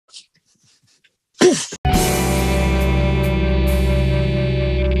So,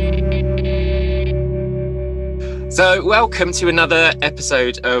 welcome to another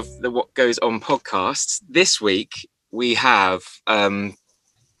episode of the What Goes On podcast. This week we have, Mr.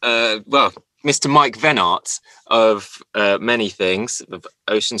 Mike Vennart of many things, of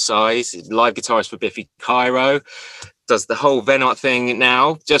Oceansize, live guitarist for Biffy Clyro, does the whole Vennart thing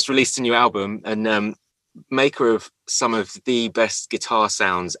now, just released a new album, and maker of some of the best guitar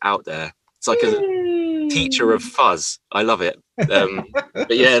sounds out there. It's like a teacher of fuzz. I love it.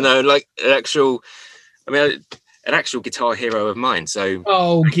 But yeah, no, like an actual guitar hero of mine. So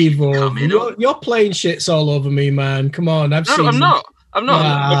give up. You're playing shits all over me, man. Come on, I'm not.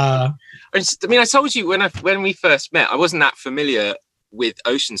 I told you when we first met, I wasn't that familiar with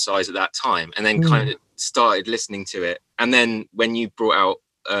Oceansize at that time, and then kind of started listening to it. And then when you brought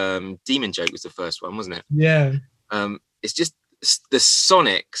out Demon Joke was the first one, wasn't it? Yeah. It's just the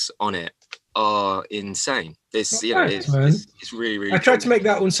sonics on it are insane. It's really, really. I tried to make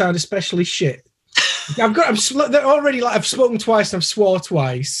that one sound especially shit. I've spoken twice and I've swore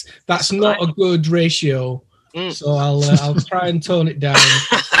twice. That's not a good ratio. So I'll try and tone it down.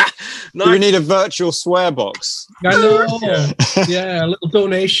 Nice. Do we need a virtual swear box? I know. Yeah, a little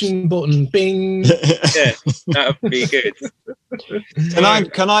donation button. Bing. Yeah, that would be good.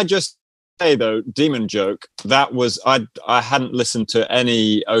 Can I just say though, Demon Joke, that was I hadn't listened to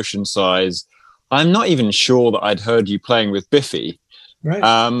any Oceansize. I'm not even sure that I'd heard you playing with Biffy.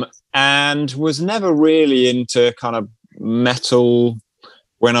 Right. And was never really into kind of metal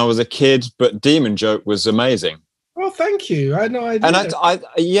when I was a kid, but Demon Joke was amazing. Oh, thank you. I had no idea. And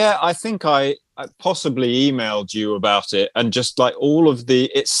I think I possibly emailed you about it, and just like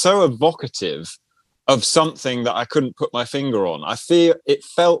it's so evocative of something that I couldn't put my finger on. It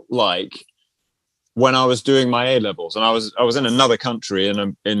felt like when I was doing my A-levels, and I was in another country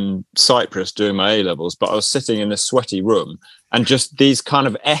in Cyprus doing my A-levels, but I was sitting in a sweaty room, and just these kind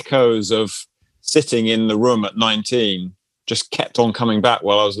of echoes of sitting in the room at 19 just kept on coming back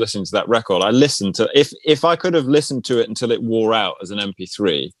while I was listening to that record. I listened to if I could have listened to it until it wore out as an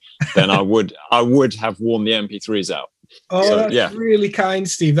MP3, then I would have worn the MP3s out. Oh, so, that's really kind,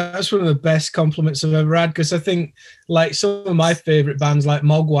 Steve. That's one of the best compliments I've ever had, because I think like some of my favorite bands, like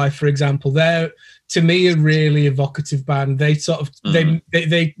Mogwai, for example, they're to me a really evocative band. They sort of they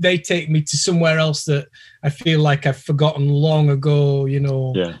take me to somewhere else that I feel like I've forgotten long ago, you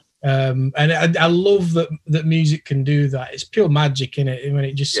know. Yeah. And I love that music can do that. It's pure magic in it when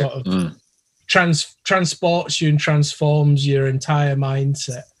it just sort of transports you and transforms your entire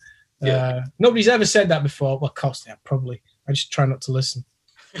mindset. Yeah. Nobody's ever said that before. Well, of course they have, probably. I just try not to listen.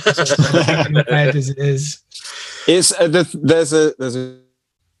 As it is. It's there's a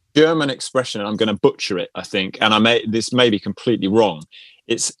German expression, and I'm going to butcher it, I think, and this may be completely wrong.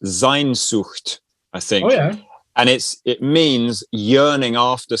 It's Sehnsucht, I think. Oh yeah. And it means yearning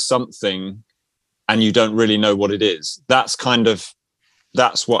after something, and you don't really know what it is. That's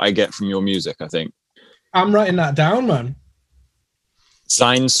what I get from your music, I think. I'm writing that down, man.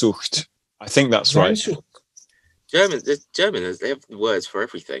 Sehnsucht. I think that's right. German, they have words for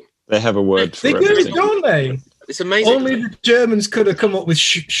everything. They have a word for everything. They do, don't they? It's amazing. Only the Germans could have come up with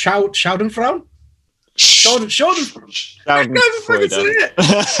Schadenfreude. Schadenfreude. I can't even say it.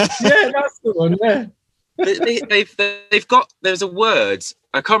 Yeah, that's the one. Yeah. They've got. There's a word.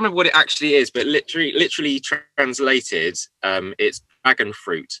 I can't remember what it actually is, but literally translated, it's dragon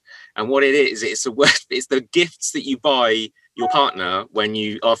fruit. And what it is, it's a word. It's the gifts that you buy your partner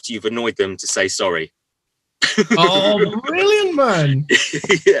after you've annoyed them to say sorry. Oh, brilliant, man!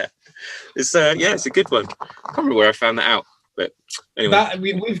 Yeah, it's a good one. I can't remember where I found that out, but anyway,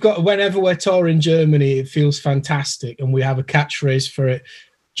 we've got, whenever we're touring Germany, it feels fantastic, and we have a catchphrase for it: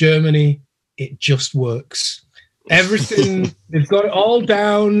 Germany, it just works. Everything, they've got it all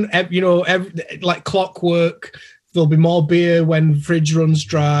down. You know, like clockwork. There'll be more beer when fridge runs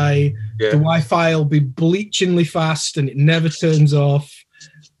dry. Yeah. The Wi-Fi will be bleachingly fast, and it never turns off.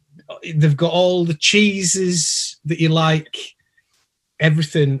 They've got all the cheeses that you like,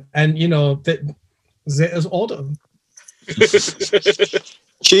 everything, and you know that is order.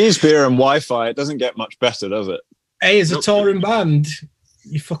 Cheese, beer, and Wi-Fi. It doesn't get much better, does it? Hey, as a touring band,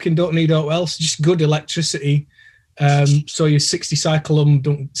 you fucking don't need all else. Just good electricity, so your 60 cycle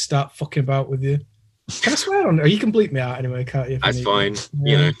don't start fucking about with you. Can I swear on it? Or you can bleep me out anyway, can't you? That's fine.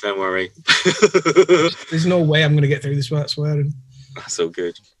 Yeah. You know, don't worry. There's no way I'm going to get through this without swearing. That's all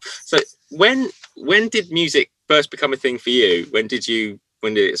good. So when did music first become a thing for you? When did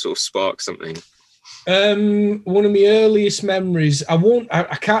it sort of spark something? One of my earliest memories,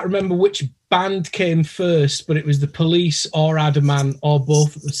 I can't remember which band came first, but it was The Police or Adamant or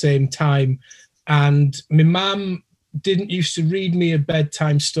both at the same time. And my mum didn't used to read me a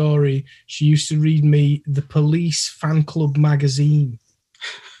bedtime story. She used to read me the Police fan club magazine.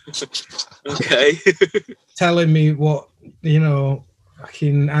 Okay. Telling me what,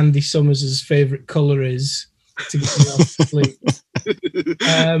 fucking Andy Summers' favourite colour is to get me off sleep.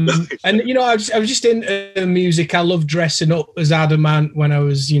 And I was just into music. I loved dressing up as Adamant when I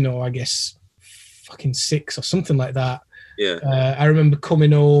was, I guess, fucking 6 or something like that. Yeah. I remember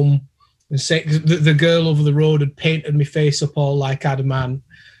coming home and saying the girl over the road had painted my face up all like Adamant,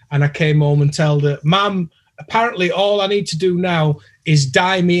 and I came home and told her, "Mum, apparently all I need to do now is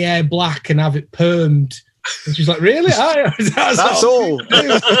dye my hair black and have it permed." And she's like, "Really? That's all.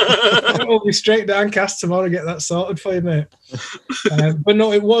 I'll be straight down cast tomorrow, get that sorted for you, mate." But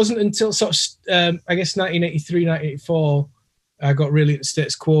no, it wasn't until sort of, I guess 1983, 1984, I got really into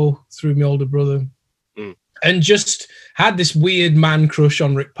Status Quo through my older brother. And just had this weird man crush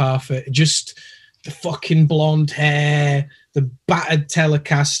on Rick Parfitt. Just the fucking blonde hair, the battered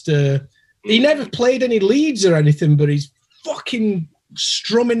Telecaster. He never played any leads or anything, but his fucking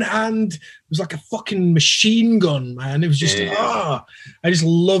strumming hand was like a fucking machine gun, man. It was just, I just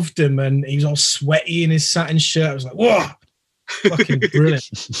loved him. And he was all sweaty in his satin shirt. I was like, whoa, fucking brilliant.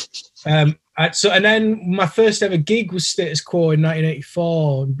 And then my first ever gig was Status Quo in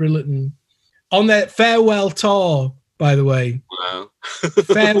 1984 in Bridlington. On their farewell tour, by the way. Wow.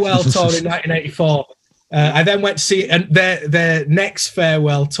 Farewell tour in 1984. I then went to see their next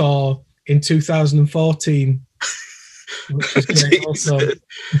farewell tour in 2014. Which was great also.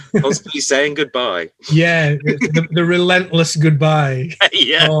 Possibly saying goodbye. Yeah, the relentless goodbye.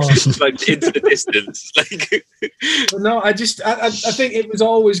 Yeah, like into the distance. But no, I think it was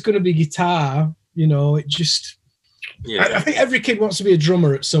always going to be guitar. It just... Yeah. I think every kid wants to be a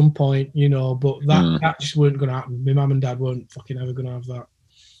drummer at some point, but that just weren't going to happen. My mum and dad weren't fucking ever going to have that.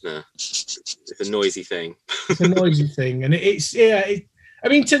 No, it's a noisy thing. It's a noisy thing, and I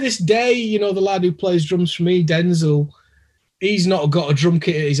mean, to this day, the lad who plays drums for me, Denzel, he's not got a drum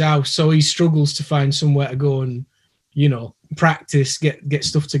kit at his house, so he struggles to find somewhere to go and, practice, get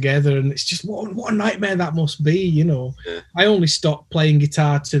stuff together, and it's just what a nightmare that must be, Yeah. I only stopped playing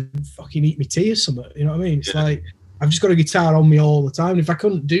guitar to fucking eat my tea or something. You know what I mean? It's like I've just got a guitar on me all the time. If I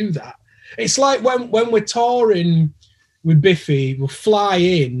couldn't do that, it's like when we're touring with Biffy, we'll fly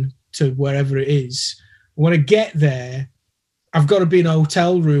in to wherever it is. When I get there, I've got to be in a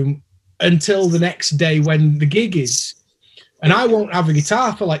hotel room until the next day when the gig is. And I won't have a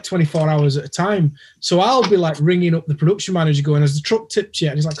guitar for like 24 hours at a time. So I'll be like ringing up the production manager going, "Has the truck tipped yet?"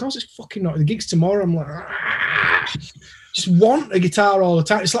 And he's like, "Oh, it's fucking not. The gig's tomorrow." I'm like, just want a guitar all the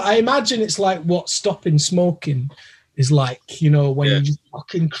time. It's like, I imagine it's like what stopping smoking is like, when you're just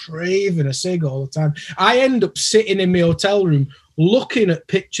fucking craving a cig all the time. I end up sitting in my hotel room looking at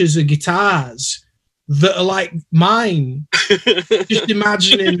pictures of guitars that are like mine. Just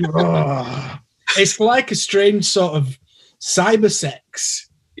imagining, it's like a strange sort of cyber sex.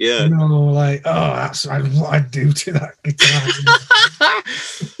 Yeah. That's what I'd do to that guitar.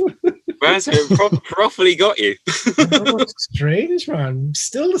 Man, so it properly got you. It's strange, man.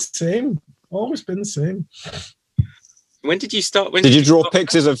 Still the same. Always been the same. When did you start? Did you draw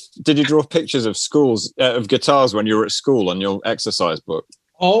pictures of schools of guitars when you were at school on your exercise book?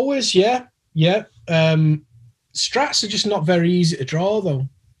 Always, yeah. Strats are just not very easy to draw, though.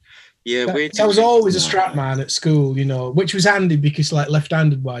 Yeah, I was always a Strat man at school, which was handy because, like,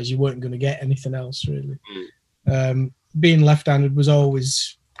 left-handed wise, you weren't going to get anything else really. Being left-handed was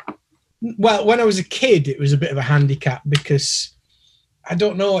always, well, when I was a kid, it was a bit of a handicap because I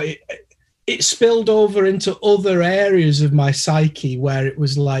don't know, it spilled over into other areas of my psyche where it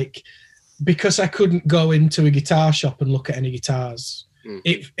was like, because I couldn't go into a guitar shop and look at any guitars.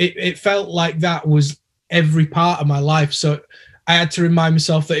 It felt like that was every part of my life. So I had to remind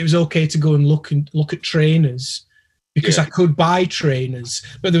myself that it was okay to go and look at trainers because I could buy trainers.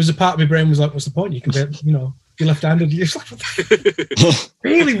 But there was a part of my brain was like, what's the point? You can get, you're left-handed. You're just like,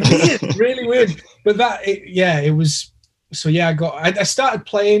 really weird. But it was. So yeah, I started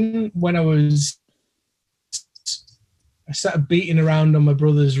playing when I started beating around on my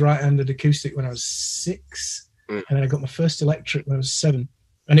brother's right-handed acoustic when I was 6, and then I got my first electric when I was 7,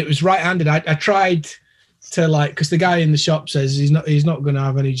 and it was right-handed. I tried to because the guy in the shop says he's not going to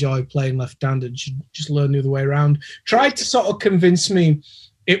have any joy playing left-handed. Should just learn the other way around. Tried to sort of convince me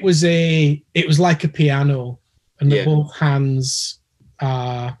it was like a piano, and that both hands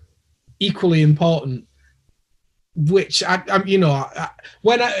are equally important. Which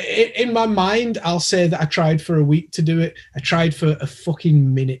when in my mind, I'll say that I tried for a week to do it. I tried for a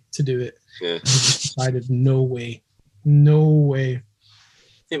fucking minute to do it. Yeah. I just decided, no way.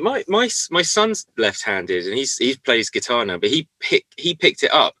 My son's left-handed, and he plays guitar now, but he picked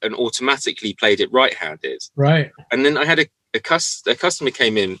it up and automatically played it right-handed. Right. And then I had a customer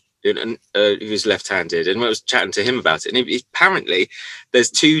came in and who was left-handed, and I was chatting to him about it. And apparently, there's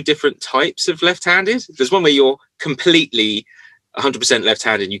two different types of left-handed. There's one where you're completely 100%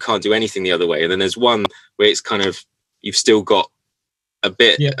 left-handed and you can't do anything the other way, and then there's one where it's kind of you've still got a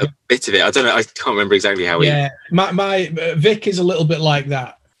bit of it. I don't know. I can't remember exactly how. Yeah, my Vic is a little bit like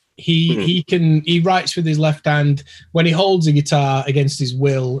that. He writes with his left hand. When he holds a guitar against his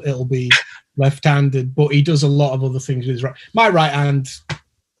will, it'll be left-handed, but he does a lot of other things with his right. My right hand,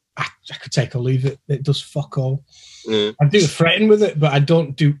 I could take or leave it. It does fuck all. I do the fretting with it, but I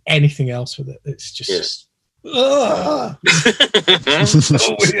don't do anything else with it. It's just so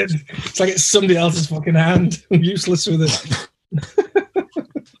weird. It's like it's somebody else's fucking hand. I'm useless with it.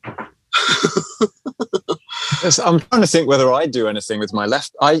 Yes, I'm trying to think whether I do anything with my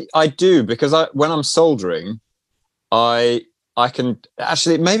left. I do, because when I'm soldering, I can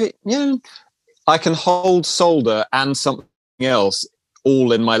actually I can hold solder and something else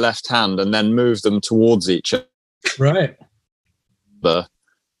all in my left hand and then move them towards each other. Right.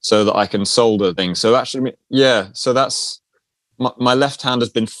 So that I can solder things. So actually, so that's my left hand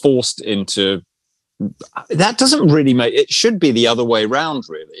has been forced into. That doesn't really make it. Should be the other way round,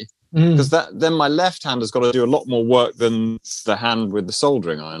 really, because then my left hand has got to do a lot more work than the hand with the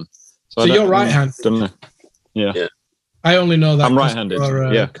soldering iron. So you're right-handed. Don't know. Yeah. I only know that I'm right-handed.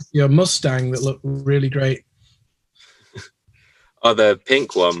 Your Mustang that looked really great. Oh, the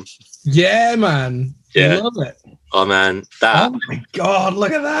pink one. Yeah, man. Yeah. I love it. Oh man, that. Oh my god,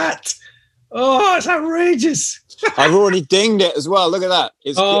 look at that. Oh, it's outrageous. I've already dinged it as well. Look at that.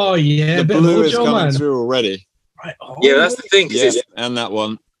 The blue is coming through already. Right. Oh, yeah, that's the thing. Yeah, and that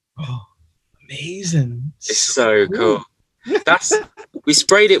one. Oh, amazing. It's so cool. We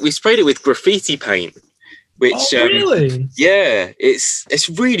sprayed it with graffiti paint, which really? Yeah, it's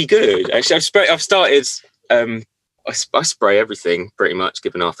really good. Actually, I've started. I spray everything pretty much,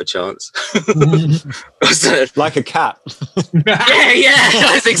 given half a chance. Like a cat. yeah,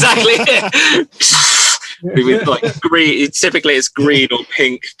 that's exactly it. With like green, typically it's green or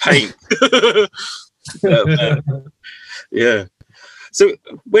pink paint. Yeah. So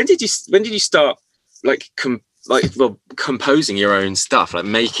when did you start composing your own stuff, like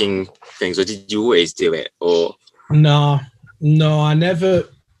making things, or did you always do it? Or no,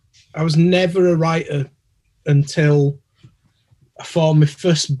 I was never a writer until I formed my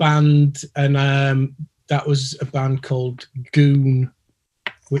first band, and that was a band called Goon,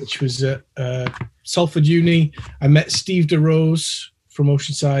 which was at Salford Uni. I met Steve DeRose from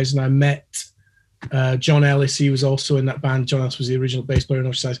Oceansize, and I met John Ellis. He was also in that band. John Ellis was the original bass player in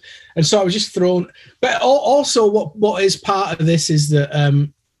Oceansize. And so I was just thrown. But also what is part of this is that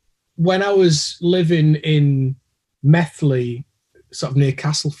when I was living in Methley, sort of near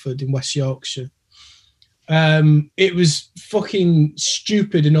Castleford in West Yorkshire, it was fucking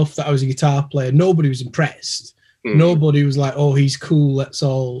stupid enough that I was a guitar player. Nobody was impressed. Nobody was like, oh, he's cool, let's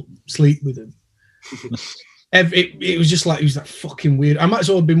all sleep with him. It was just like, he was that fucking weird. I might as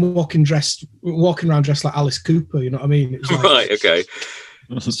well have been walking around dressed like Alice Cooper, you know what I mean? It was like, right, okay.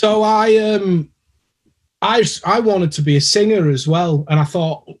 So I wanted to be a singer as well, and I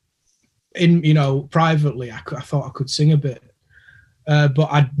thought, privately, I thought I could sing a bit,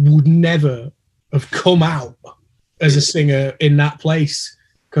 but I would never have come out as a singer in that place,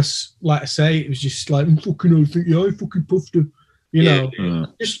 because, like I say, it was just like, I fucking puffed her,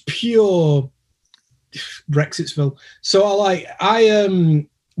 just pure Brexitsville. So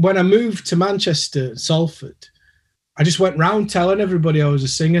when I moved to Manchester, Salford, I just went round telling everybody I was a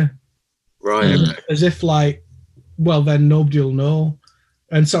singer, right? As if then nobody will know.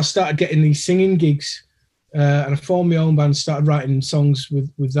 And so I started getting these singing gigs, and I formed my own band, started writing songs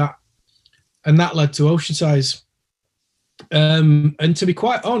with that, and that led to Oceansize. And to be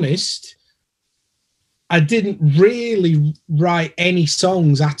quite honest, I didn't really write any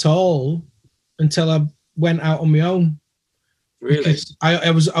songs at all until I went out on my own. Really? Because I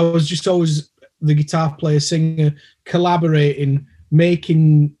was just always the guitar player, singer, collaborating,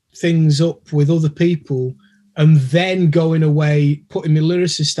 making things up with other people, and then going away, putting my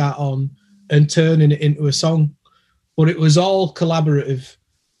lyricist hat on and turning it into a song. But it was all collaborative.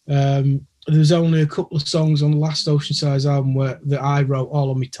 There was only a couple of songs on the last Oceansize album that I wrote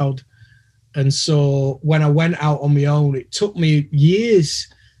all on my Todd. And so when I went out on my own, it took me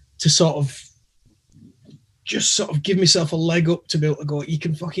years to sort of give myself a leg up to be able to go, you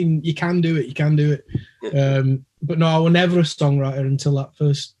can do it. But no, I was never a songwriter until that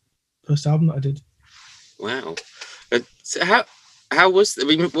first album that I did. Wow. how was? I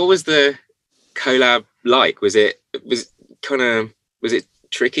mean, what was the collab like? Was it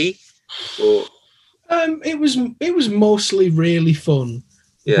tricky, or? It was mostly really fun.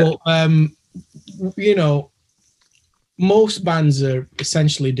 Yeah. But you know, most bands are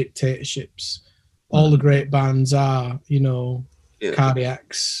essentially dictatorships. All the great bands are, you know,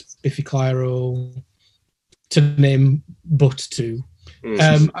 Cardiacs, Biffy Clyro, to name but two.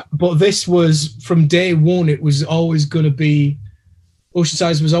 But this was, from day one, it was always going to be,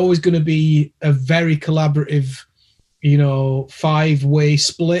 Oceansize was always going to be a very collaborative, you know, 5-way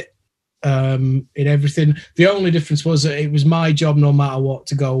split in everything. The only difference was that it was my job, no matter what,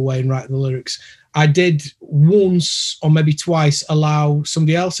 to go away and write the lyrics. I did once or maybe twice allow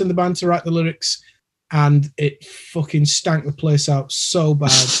somebody else in the band to write the lyrics, and it fucking stank the place out so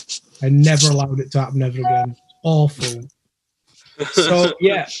bad. I never allowed it to happen ever again. Awful. So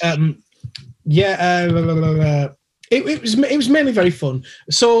it was mainly very fun.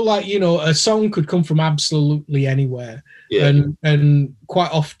 So, like, you know, a song could come from absolutely anywhere, and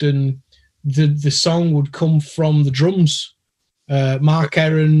quite often the song would come from the drums. Mark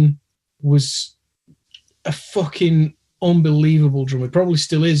Aaron was a fucking unbelievable drummer. Probably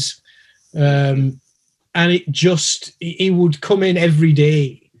still is. And he would come in every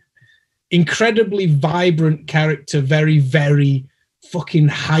day. Incredibly vibrant character, very, very fucking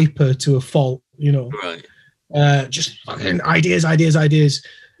hyper to a fault, you know. Right. Just fucking ideas.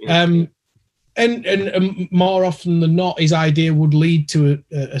 And more often than not, his idea would lead to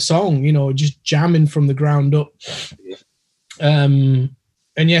a song, you know, just jamming from the ground up.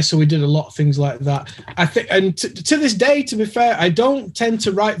 So we did a lot of things like that. I think, and to this day, to be fair, I don't tend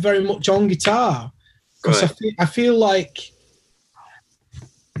to write very much on guitar, because I feel like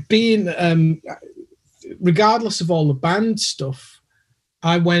being, regardless of all the band stuff,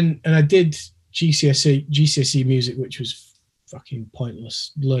 I went and I did GCSE music, which was fucking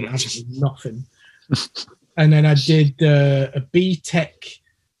pointless. Learned absolutely nothing. And then I did a BTEC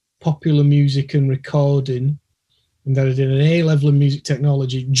popular music and recording, and then I did an A-level in music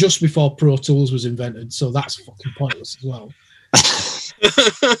technology just before Pro Tools was invented. So that's fucking pointless as well.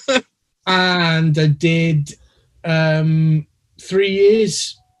 And I did 3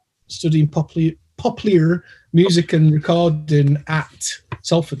 years studying popular music and recording at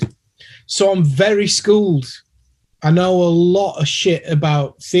Salford. So I'm very schooled. I know a lot of shit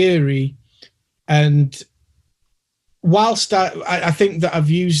about theory, and whilst I think that I've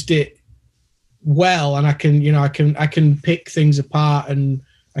used it well, and I can pick things apart, and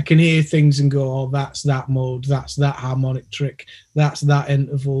I can hear things and go, oh, that's that mode, that's that harmonic trick, that's that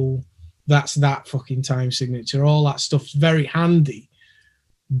interval, that's that fucking time signature. All that stuff's very handy.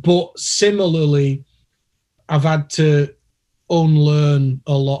 But similarly, I've had to unlearn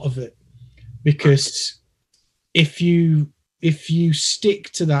a lot of it, because if you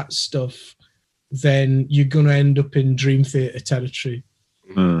stick to that stuff, then you're going to end up in Dream Theater territory.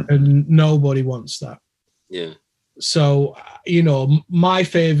 And nobody wants that. Yeah. So, you know, my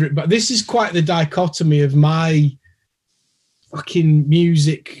favorite, but this is quite the dichotomy of my fucking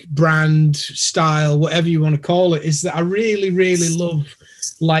music brand, style, whatever you want to call it, is that I really, really love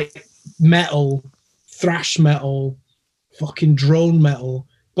like metal, thrash metal, fucking drone metal,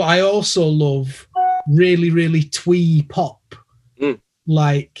 but I also love really, really twee pop,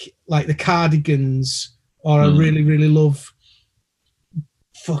 like the Cardigans, or I really, really love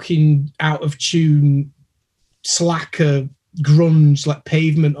fucking out of tune slacker grunge like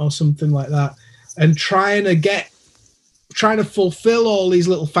Pavement or something like that, and trying to fulfill all these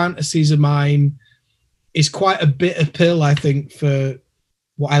little fantasies of mine is quite a bitter pill, I think, for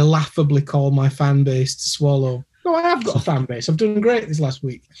what I laughably call my fan base to swallow. No, I have got a fan base. I've done great this last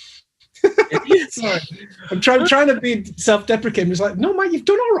week. Sorry, I'm trying to be self-deprecating. It's like, no, man, you've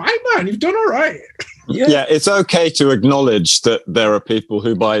done all right, man. You've done all right. Yeah, it's okay to acknowledge that there are people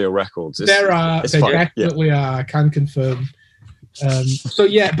who buy your records. There definitely are. I can confirm. So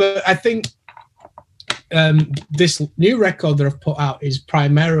yeah, but I think this new record that I've put out is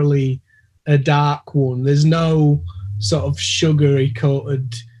primarily a dark one. There's no sort of sugary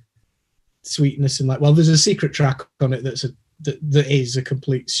coated sweetness and like. Well, there's a secret track on it that is a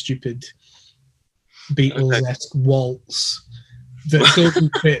complete stupid Beatles-esque waltz that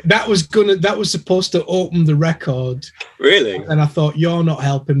doesn't fit. That was supposed to open the record. Really? And I thought, you're not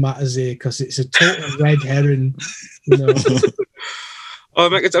helping matters here, because it's a total red herring. You know. Oh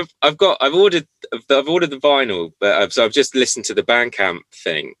my God! I've ordered the vinyl, but so I've just listened to the Bandcamp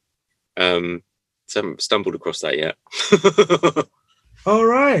thing. So I haven't stumbled across that yet. All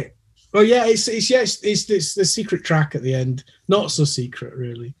right. Well, yeah, it's the secret track at the end. Not so secret,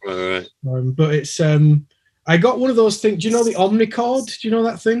 really. All right. But it's I got one of those things. Do you know the Omnichord? Do you know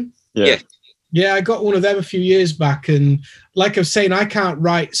that thing? Yeah. Yeah, I got one of them a few years back, and like I was saying, I can't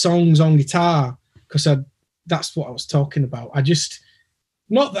write songs on guitar because that's what I was talking about. I just,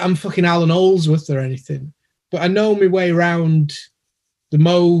 not that I'm fucking Alan Oldsworth or anything, but I know my way around the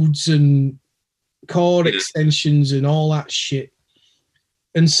modes and chord extensions and all that shit.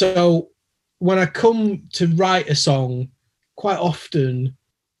 And so when I come to write a song, quite often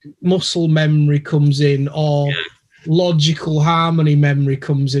muscle memory comes in, or logical harmony memory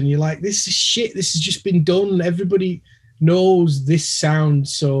comes in. You're like, this is shit. This has just been done. Everybody knows this sound.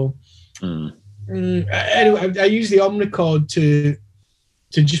 So anyway, I use the Omnichord to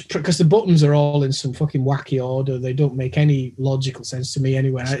just, because the buttons are all in some fucking wacky order. They don't make any logical sense to me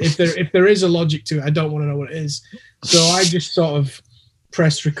anyway. If there is a logic to it, I don't want to know what it is. So I just sort of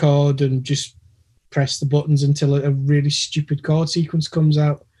press record and just press the buttons until a really stupid chord sequence comes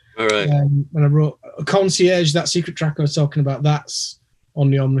out. All right. And I wrote Concierge, that secret track I was talking about, that's on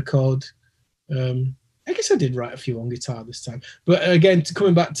the Omnichord. I guess I did write a few on guitar this time. But again,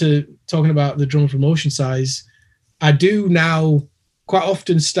 coming back to talking about the drummer from Oceansize, I do now quite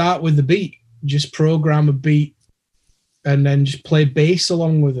often start with the beat, just program a beat and then just play bass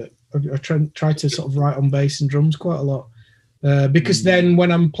along with it. I try to sort of write on bass and drums quite a lot. Because then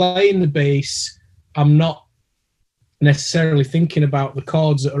when I'm playing the bass, I'm not necessarily thinking about the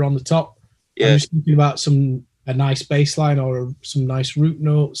chords that are on the top. I'm just thinking about a nice bass line or some nice root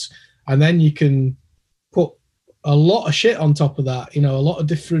notes. And then you can put a lot of shit on top of that, a lot of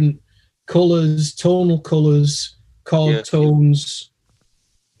different colors, tonal colors, chord tones.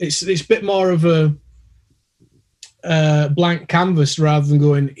 It's a bit more of a blank canvas rather than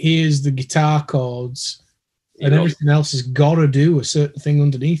going, here's the guitar chords and everything else has got to do a certain thing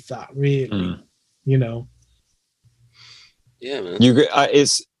underneath that, really. Yeah, man.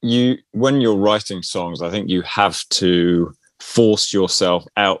 When you're writing songs, I think you have to force yourself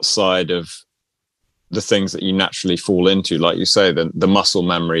outside of the things that you naturally fall into, like you say, the muscle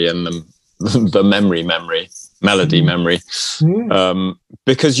memory and the melody memory,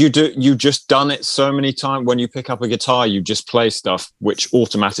 because you just done it so many times. When you pick up a guitar, you just play stuff which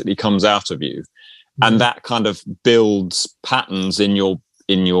automatically comes out of you, and that kind of builds patterns in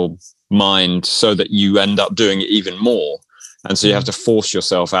your mind so that you end up doing it even more. And so you have to force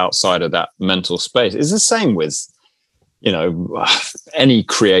yourself outside of that mental space. It's the same with, any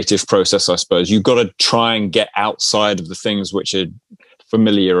creative process, I suppose. You've got to try and get outside of the things which are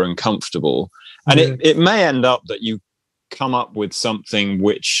familiar and comfortable. And it may end up that you come up with something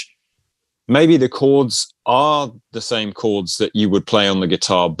which maybe the chords are the same chords that you would play on the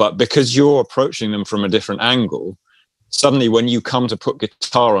guitar, but because you're approaching them from a different angle, suddenly when you come to put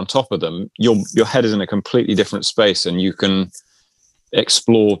guitar on top of them, your head is in a completely different space and you can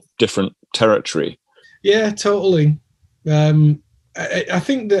explore different territory. Yeah, totally. I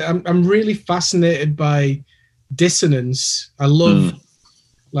think that I'm really fascinated by dissonance. I love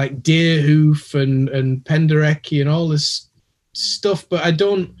like Deerhoof and Penderecki and all this stuff, but I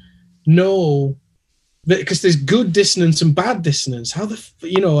don't know that, because there's good dissonance and bad dissonance. How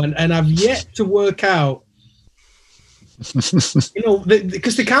and I've yet to work out,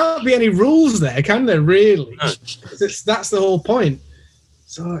 because there can't be any rules there, can there? Really? No. That's the whole point.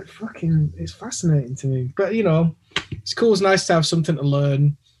 So it's fascinating to me. But it's cool. It's nice to have something to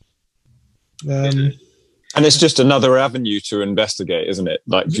learn. And it's just another avenue to investigate, isn't it?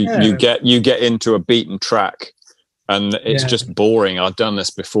 Like you get into a beaten track, and it's just boring. I've done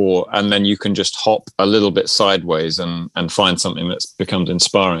this before, and then you can just hop a little bit sideways and find something that's becomes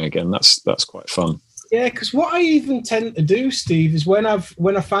inspiring again. That's quite fun. Yeah, because what I even tend to do, Steve, is when I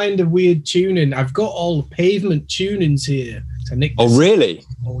find a weird tuning, I've got all the Pavement tunings here. So oh, really?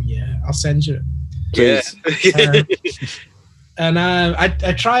 Oh, yeah. I'll send you it. Yeah. And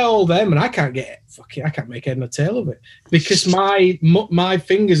I try all them, and I can't make head nor tail of it, because my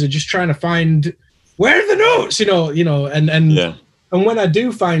fingers are just trying to find where are the notes, and when I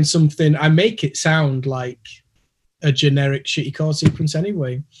do find something, I make it sound like a generic shitty chord sequence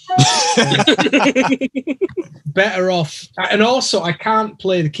anyway. Better off. And also, I can't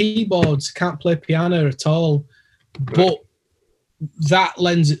play the keyboards, can't play piano at all, but that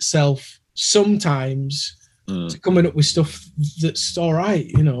lends itself sometimes to coming up with stuff that's all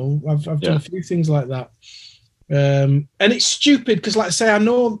right. I've done a few things like that. And it's stupid because, like I say, I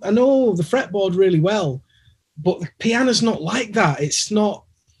know the fretboard really well, but the piano's not like that. It's not.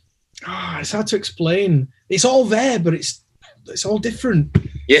 It's hard to explain. It's all there, but it's all different.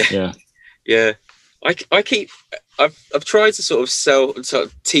 Yeah. I've tried to sort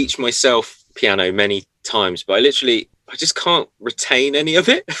of teach myself piano many times, but I just can't retain any of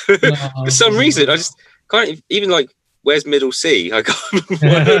it. For some reason. I just even like, where's middle C? I can't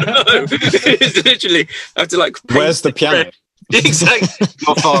know. It's literally, I have to like, where's the piano? Exactly.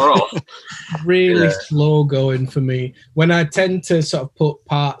 Not far off. Really slow going for me. When I tend to sort of put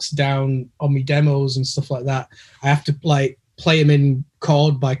parts down on my demos and stuff like that, I have to like play them in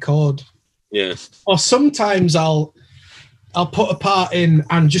chord by chord. Yeah. Or sometimes I'll put a part in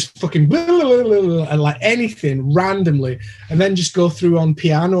and just fucking and like anything randomly, and then just go through on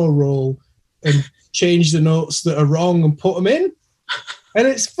piano roll and change the notes that are wrong and put them in. And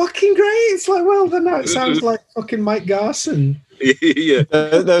it's fucking great. It's like, well, then now it sounds like fucking Mike Garson. Yeah.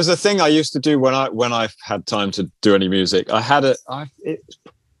 There's a thing I used to do when I had time to do any music. It's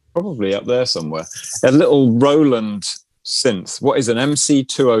probably up there somewhere. A little Roland synth. What is an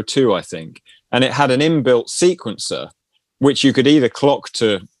MC202, I think, and it had an inbuilt sequencer, which you could either clock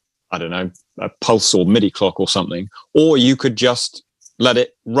to, I don't know, a pulse or MIDI clock or something, or you could just let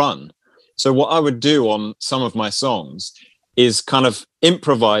it run. So what I would do on some of my songs is kind of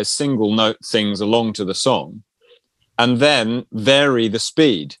improvise single note things along to the song and then vary the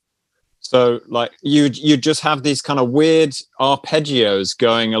speed. So like you just have these kind of weird arpeggios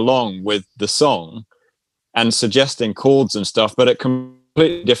going along with the song and suggesting chords and stuff, but at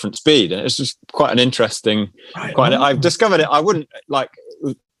completely different speed. And it's just quite an interesting, I've discovered it. I wouldn't like,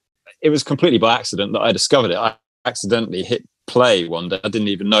 it was completely by accident that I discovered it. I accidentally hit play one day. I didn't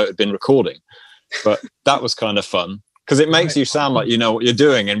even know it had been recording, but that was kind of fun. Because it makes you sound like you know what you're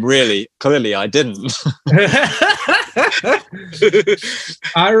doing, and really, clearly, I didn't.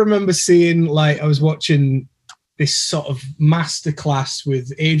 I remember seeing, like, I was watching this sort of masterclass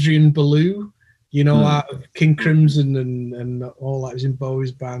with Adrian Belew, you know, out of King Crimson and all that. Was in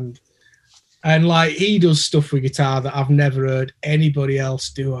Bowie's band, and like he does stuff with guitar that I've never heard anybody else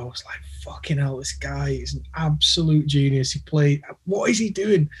do. I was like, fucking hell, this guy is an absolute genius. He played. What is he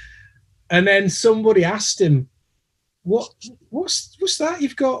doing? And then somebody asked him, what's that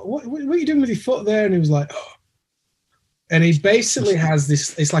you've got? What are you doing with your foot there? And he was like, oh. And he basically has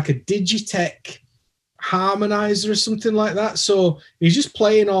this, it's like a Digitech harmonizer or something like that. So he's just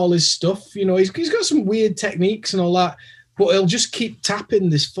playing all his stuff, you know, he's got some weird techniques and all that, but he'll just keep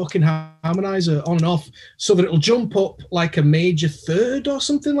tapping this fucking harmonizer on and off so that it'll jump up like a major third or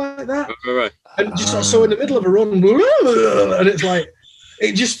something like that. Right. And just so in the middle of a run, and it's like,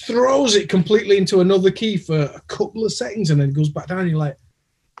 it just throws it completely into another key for a couple of seconds and then goes back down. And you're like,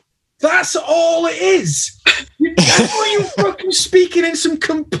 that's all it is. You're fucking speaking in some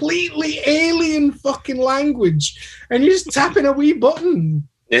completely alien fucking language and you're just tapping a wee button.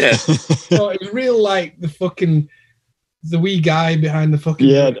 Yeah. So it's real like the wee guy behind the fucking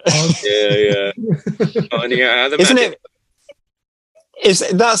yeah. Isn't it?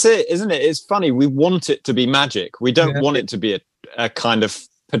 That's it, isn't it? It's funny. We want it to be magic. We don't want it to be a kind of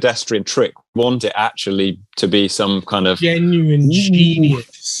pedestrian trick. We want it actually to be some kind of genuine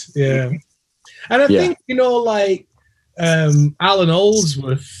genius. Yeah. And I think, you know, like Alan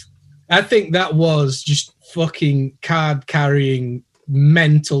Oldsworth, I think that was just fucking card carrying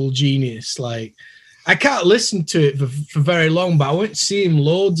mental genius. Like, I can't listen to it for very long, but I went to see him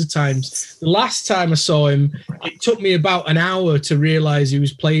loads of times. The last time I saw him, it took me about an hour to realize he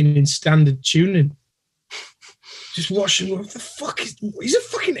was playing in standard tuning. Just watching, what the fuck he's a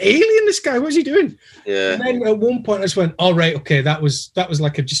fucking alien, this guy. What's he doing? Yeah. And then at one point I just went, all right, okay, that was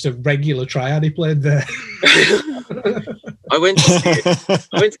like just a regular triad he played there. I went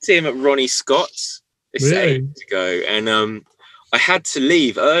to see him at Ronnie Scott's Really? ages ago, and I had to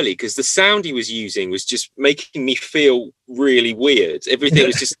leave early because the sound he was using was just making me feel really weird. Everything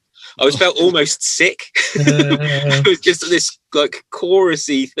was just, I felt almost sick. It was just this like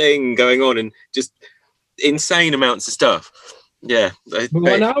chorusy thing going on and just insane amounts of stuff. Yeah. But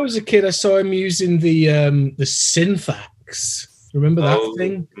when I was a kid, I saw him using the Synthax. Remember that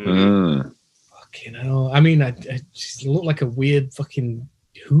thing? Fucking hell. I mean, I just looked like a weird fucking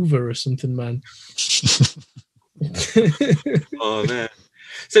Hoover or something, man. Oh man.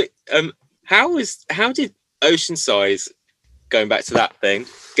 So how did Oceansize, going back to that thing,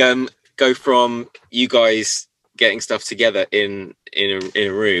 go from you guys getting stuff together in a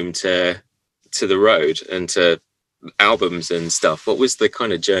room to the road and to albums and stuff? What was the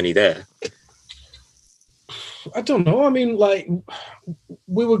kind of journey there? I don't know. I mean, like,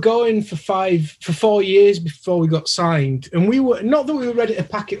 we were going for 4 years before we got signed, and we were not that we were ready to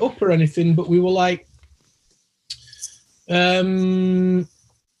pack it up or anything, but we were like, yeah,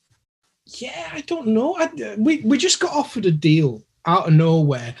 I don't know. We just got offered a deal out of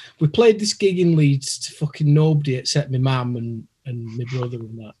nowhere. We played this gig in Leeds to fucking nobody except my mum and my brother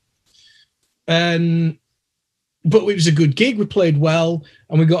and that. And But it was a good gig. We played well,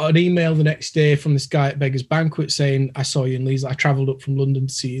 and we got an email the next day from this guy at Beggar's Banquet saying, I saw you in Leeds. I travelled up from London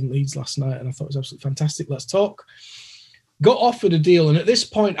to see you in Leeds last night, and I thought it was absolutely fantastic. Let's talk. Got offered a deal, and at this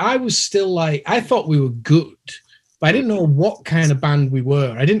point, I was still like, I thought we were good, but I didn't know what kind of band we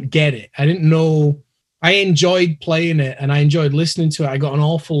were. I didn't get it. I didn't know. I enjoyed playing it, and I enjoyed listening to it. I got an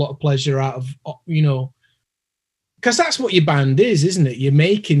awful lot of pleasure out of, because that's what your band is, isn't it? You're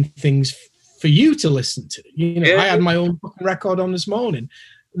making things for you to listen to. I had my own record on this morning.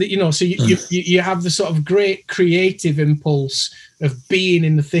 So you have the sort of great creative impulse of being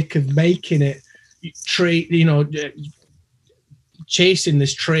in the thick of making it, chasing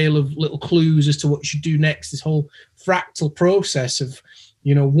this trail of little clues as to what you should do next. This whole fractal process of,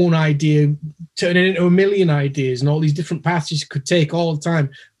 one idea turning into a million ideas and all these different paths you could take all the time.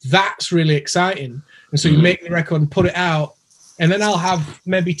 That's really exciting. And so you make the record and put it out, and then I'll have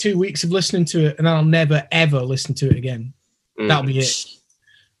maybe 2 weeks of listening to it, and then I'll never, ever listen to it again. That'll be it.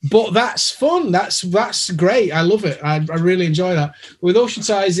 But that's fun. That's great. I love it. I really enjoy that. With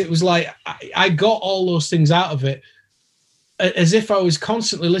Oceansize, it was like I got all those things out of it as if I was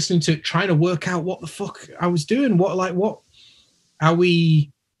constantly listening to it, trying to work out what the fuck I was doing. What are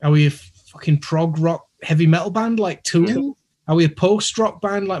we a fucking prog rock heavy metal band like Tool? Are we a post rock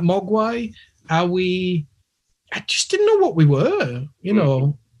band like Mogwai? I just didn't know what we were,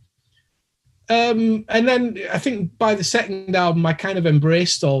 And then I think by the second album, I kind of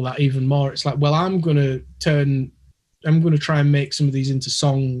embraced all that even more. It's like, well, I'm going to try and make some of these into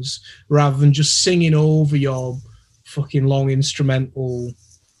songs rather than just singing over your fucking long instrumental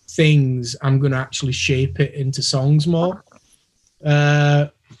things. I'm going to actually shape it into songs more.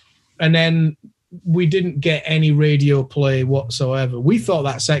 And then we didn't get any radio play whatsoever. We thought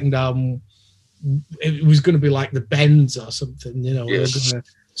that second album, it was going to be like the Bends or something,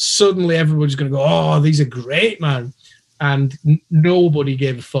 Suddenly everybody's going to go, oh, these are great, man. And nobody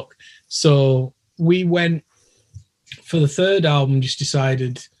gave a fuck. So we went for the third album, just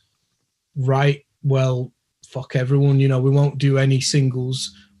decided, right, well, fuck everyone. We won't do any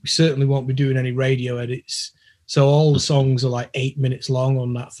singles. We certainly won't be doing any radio edits. So all the songs are like 8 minutes long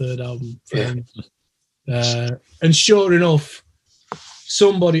on that third album. And sure enough,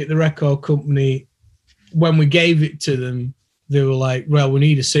 somebody at the record company, when we gave it to them, they were like, well, we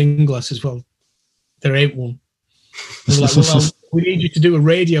need a single. I says, well, there ain't one. They were like, well, we need you to do a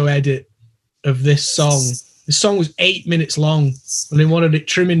radio edit of this song. The song was 8 minutes long, and they wanted it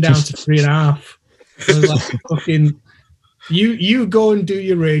trimming down to 3.5. I was like, fucking, you go and do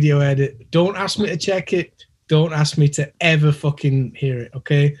your radio edit. Don't ask me to check it. Don't ask me to ever fucking hear it,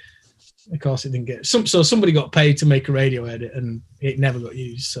 okay? Of course, it didn't get so somebody got paid to make a radio edit, and it never got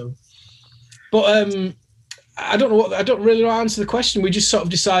used. So, but I don't really know how to answer the question. We just sort of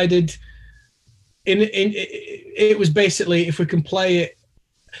decided. It was basically, if we can play it.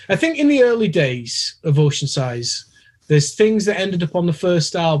 I think in the early days of Oceansize, there's things that ended up on the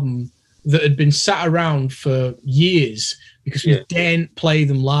first album that had been sat around for years because we didn't play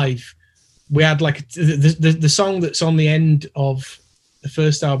them live. We had like the song that's on the end of the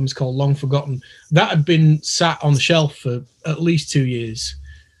first album is called Long Forgotten. That had been sat on the shelf for at least 2 years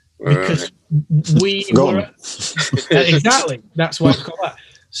because we were exactly, that's why it's called that.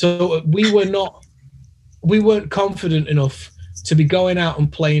 So we weren't confident enough to be going out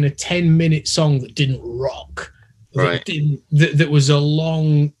and playing a 10-minute song that didn't rock, that was a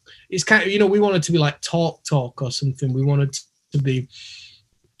long. It's kind of, we wanted to be like talk or something. We wanted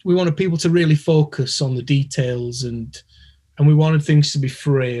people to really focus on the details, and we wanted things to be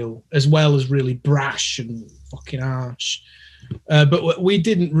frail as well as really brash and fucking harsh. But we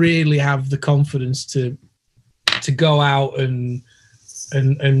didn't really have the confidence to go out and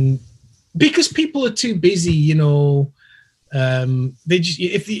because people are too busy, they just,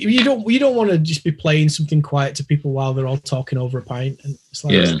 if you don't want to just be playing something quiet to people while they're all talking over a pint, and it's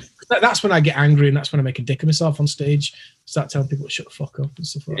like that's when I get angry, and that's when I make a dick of myself on stage. Start telling people to shut the fuck up and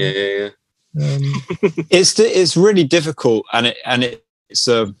stuff like that. It's really difficult, and it's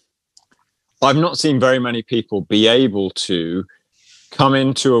I've not seen very many people be able to come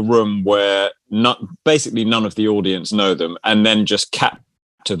into a room where basically none of the audience know them, and then just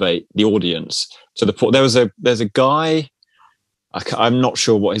captivate the audience to the point. There's a guy, I'm not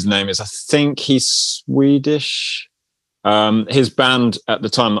sure what his name is. I think he's Swedish. His band at the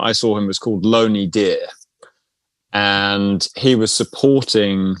time that I saw him was called Lonely Deer, and he was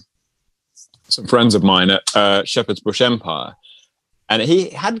supporting some friends of mine at Shepherd's Bush Empire, and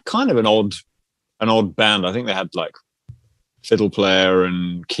he had kind of an odd band. I think they had like fiddle player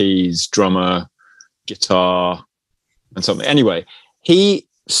and keys, drummer, guitar, and something. Anyway, he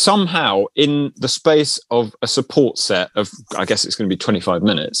somehow in the space of a support set of, I guess it's going to be 25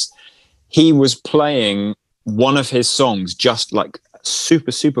 minutes, he was playing one of his songs just like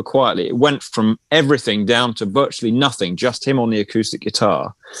super, super quietly. It went from everything down to virtually nothing, just him on the acoustic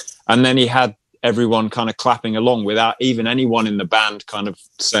guitar. And then he had everyone kind of clapping along without even anyone in the band kind of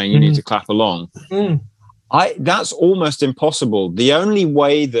saying, you need to clap along. That's almost impossible. The only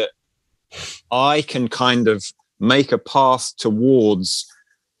way that I can kind of make a path towards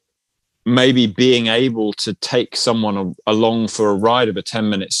maybe being able to take someone along for a ride of a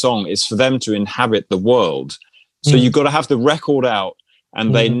 10-minute song is for them to inhabit the world. So you've got to have the record out,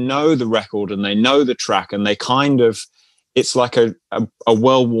 and they know the record and they know the track, and they kind of, it's like a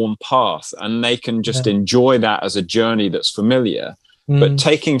well-worn path, and they can just enjoy that as a journey that's familiar. But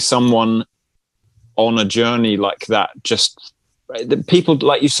taking someone on a journey like that, just people,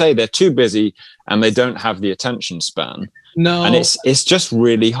 like you say, they're too busy and they don't have the attention span. No, and it's just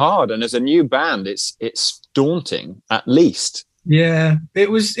really hard. And as a new band, it's daunting, at least. Yeah,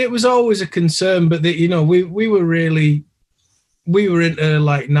 it was always a concern, but we were into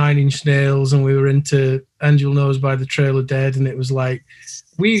like Nine Inch Nails, and we were into Angel Knows by the Trail of Dead, and it was like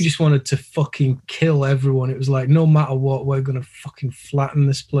we just wanted to fucking kill everyone. It was like, no matter what, we're gonna fucking flatten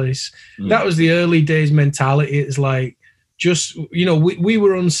this place. That was the early days mentality. It's like, just, we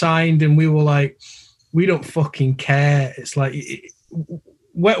were unsigned, and we were like, we don't fucking care. It's like,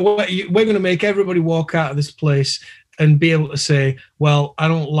 we're going to make everybody walk out of this place and be able to say, well, I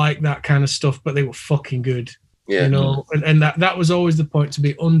don't like that kind of stuff, but they were fucking good. Yeah. And that was always the point, to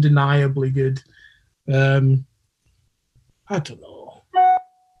be undeniably good. I don't know.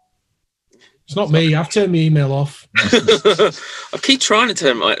 It's not me. I've turned my email off. I keep trying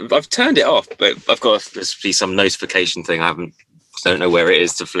to I've turned it off, but I've got to be some notification thing. I don't know where it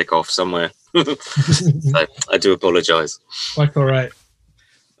is to flick off somewhere. So I do apologize. Quite all right.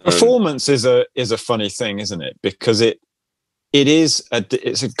 Performance is a funny thing, isn't it? Because it's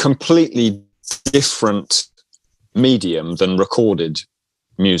a completely different medium than recorded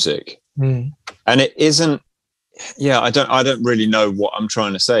music, and it isn't. Yeah, I don't really know what I'm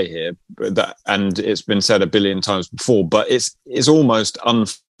trying to say here, and it's been said a billion times before, but it's almost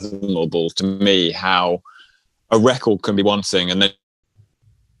unfathomable to me how a record can be one thing, and then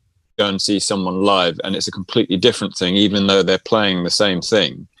go and see someone live and it's a completely different thing, even though they're playing the same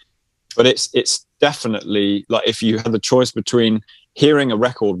thing. But it's definitely like, if you had the choice between hearing a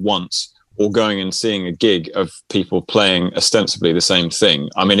record once or going and seeing a gig of people playing ostensibly the same thing,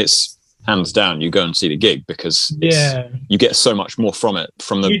 I mean, it's hands down, you go and see the gig, because you get so much more from it,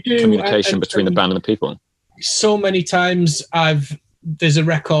 from the communication between the band and the people. So many times there's a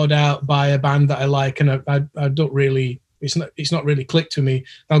record out by a band that I like, and I don't really, it's not really clicked to me.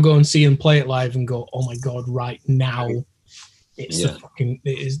 I'll go and see them play it live and go, oh my God, right now it's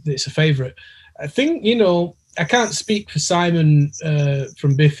a favorite. I think, I can't speak for Simon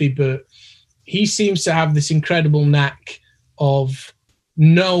from Biffy, but he seems to have this incredible knack of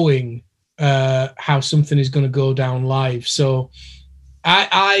knowing how something is going to go down live. So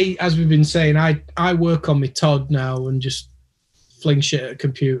I as we've been saying, I work on my Todd now and just fling shit at a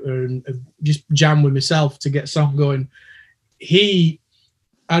computer and just jam with myself to get something going. I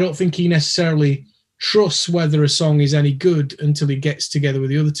don't think he necessarily trusts whether a song is any good until he gets together with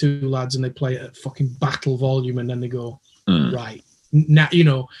the other two lads and they play it at fucking battle volume, and then they go, right now,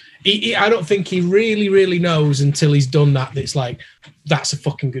 I don't think he really, really knows until he's done that. It's like, that's a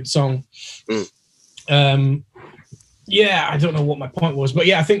fucking good song. Yeah, I don't know what my point was, but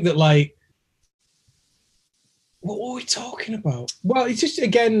yeah, I think that, like, what were we talking about? Well, it's just,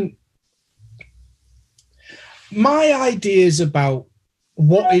 again, my ideas about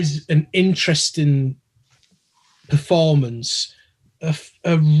what is an interesting performance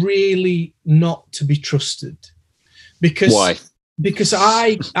are really not to be trusted. Because why? Because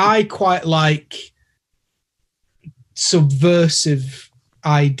I quite like subversive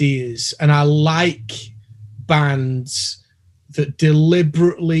ideas, and I like bands that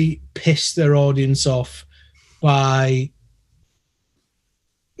deliberately piss their audience off by,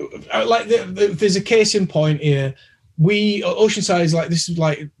 like, there's a case in point here. Oceansize, like, this is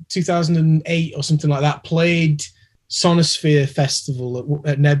like 2008 or something like that, played Sonosphere Festival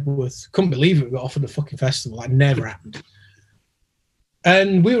at Nebworth. Couldn't believe it. We got offered a fucking festival. That never happened.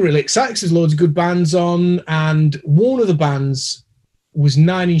 And we were really excited because there's loads of good bands on, and one of the bands was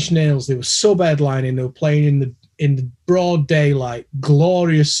Nine Inch Nails. They were sub-headlining. They were playing in the broad daylight,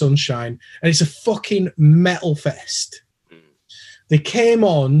 glorious sunshine, and it's a fucking metal fest. They came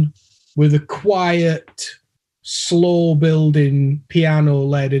on with a quiet, slow-building,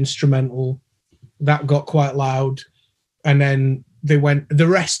 piano-led instrumental that got quite loud, and then they went, the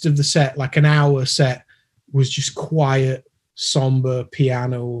rest of the set, like an hour set, was just quiet, somber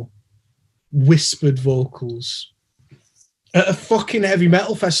piano, whispered vocals at a fucking heavy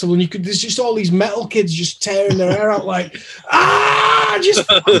metal festival, and there's just all these metal kids just tearing their hair out like, just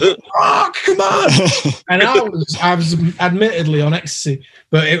rock, come on. And I was admittedly on ecstasy,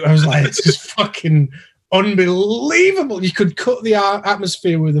 but I was like, it's just fucking unbelievable. You could cut the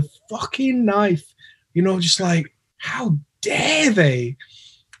atmosphere with a fucking knife, just like, how dare they?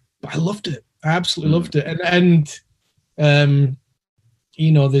 But I loved it. I absolutely loved it. And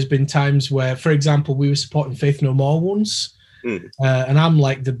there's been times where, for example, we were supporting Faith No More once. And I'm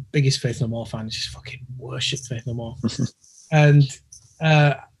like the biggest Faith No More fan. I just fucking worship Faith No More. And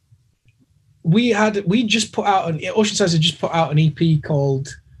Oceansize had just put out an EP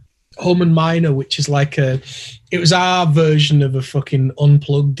called Home and Minor, which is like it was our version of a fucking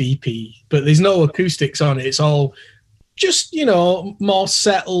unplugged EP, but there's no acoustics on it. It's all just, more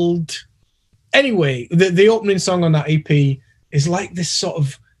settled. Anyway, the opening song on that EP is like this sort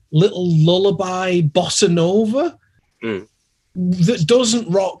of little lullaby bossa nova that doesn't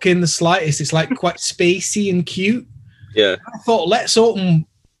rock in the slightest. It's like quite spacey and cute. Yeah. I thought, let's open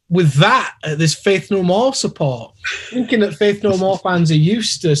with that at this Faith No More support, thinking that Faith No More fans are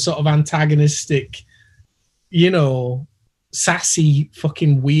used to sort of antagonistic, sassy,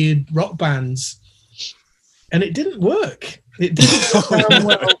 fucking weird rock bands. And it didn't work. It didn't sound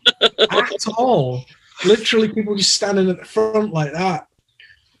well at all. Literally, people just standing at the front like that.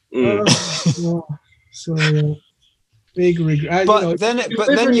 So big regret. But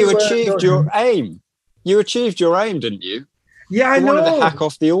then you achieved your aim. You achieved your aim, didn't you? Yeah, I know. You wanted to hack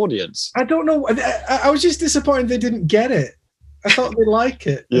off the audience. I don't know. I was just disappointed they didn't get it. I thought they'd like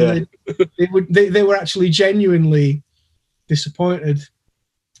it. Yeah. They were actually genuinely disappointed.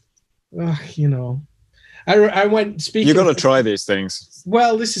 I went speaking. You got to try these things.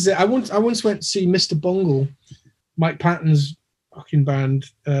 Well, this is it. I once went to see Mr. Bungle, Mike Patton's fucking band,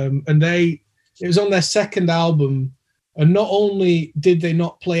 and it was on their second album. And not only did they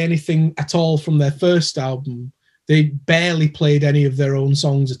not play anything at all from their first album, they barely played any of their own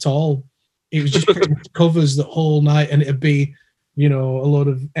songs at all. It was just pretty much covers the whole night, and it'd be, a lot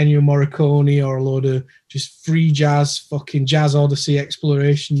of Ennio Morricone or a load of just free jazz, fucking Jazz Odyssey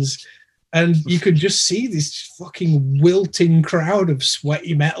explorations. And you could just see this fucking wilting crowd of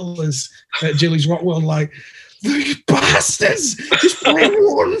sweaty metalers at Jilly's Rock World, like, these bastards, just play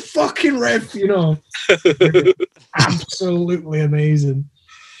one fucking riff, Absolutely amazing.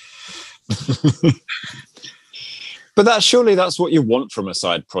 But that's what you want from a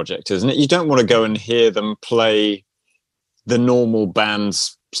side project, isn't it? You don't want to go and hear them play the normal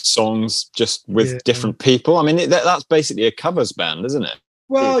band's songs just with different people. I mean, that's basically a covers band, isn't it?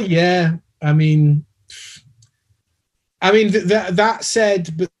 Well, yeah. I mean, that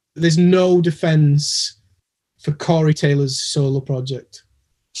said, but there's no defense for Corey Taylor's solo project.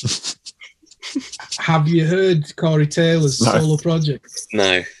 Have you heard Corey Taylor's solo project?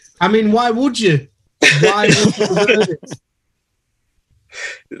 No. I mean, why would you? Why would you have heard it?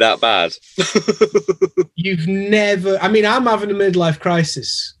 That bad? You've never... I mean, I'm having a midlife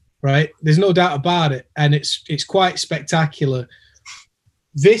crisis, right? There's no doubt about it. And it's quite spectacular.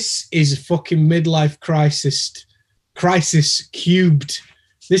 This is a fucking midlife crisis cubed.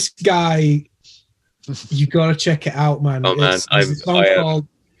 This guy... You gotta check it out, man. Oh man, it's a song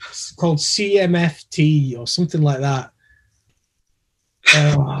called CMFT or something like that.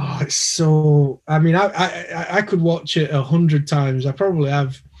 It's so. I mean, I could watch it 100 times. I probably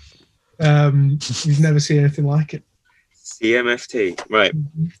have. You've never seen anything like it. CMFT, right?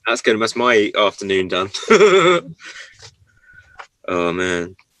 That's good. That's my afternoon done. Oh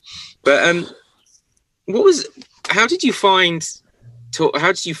man, but how did you find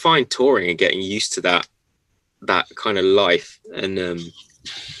touring and getting used to that kind of life and on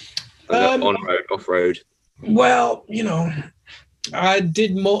road, off road? Well, I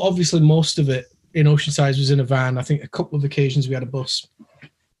did obviously most of it in Oceansize was in a van. I think a couple of occasions we had a bus.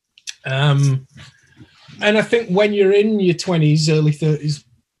 And I think when you're in your 20s, early 30s,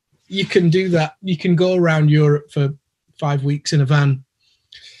 you can do that. You can go around Europe for 5 weeks in a van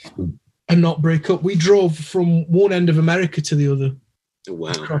and not break up. We drove from one end of America to the other.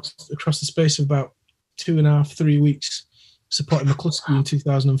 Wow. Across the space of about 2.5, 3 weeks, supporting McCluskey in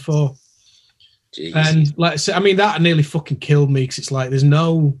 2004. Jeez. And like I said, I mean, that nearly fucking killed me because it's like there's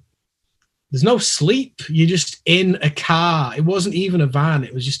no sleep. You're just in a car. It wasn't even a van.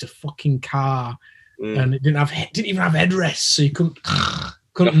 It was just a fucking car, and it didn't even have headrests, so you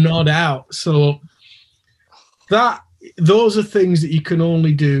couldn't nod out. So those are things that you can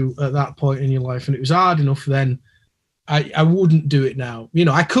only do at that point in your life, and it was hard enough then. I wouldn't do it now. You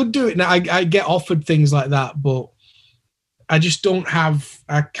know, I could do it now. I get offered things like that, but I just don't have.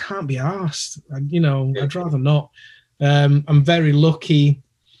 I can't be asked. I'd rather not. I'm very lucky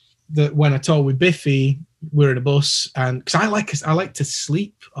that when I tour with Biffy, we're in a bus, and because I like to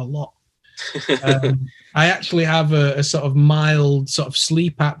sleep a lot. I actually have a sort of mild sort of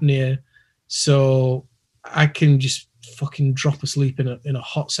sleep apnea, so I can just fucking drop asleep in a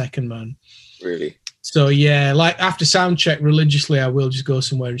hot second, man. Really? So yeah, like after sound check religiously, I will just go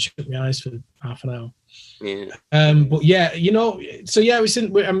somewhere and shut my eyes for half an hour. Yeah. But yeah, so yeah,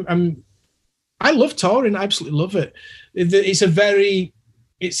 I love touring. I absolutely love it. It's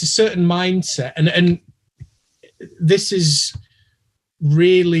a certain mindset, and this is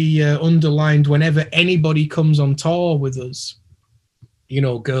really underlined whenever anybody comes on tour with us.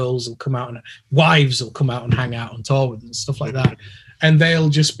 Girls will come out and wives will come out and hang out on tour with us and stuff like that, and they'll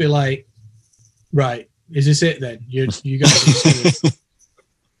just be like, "Right, is this it then? You guys,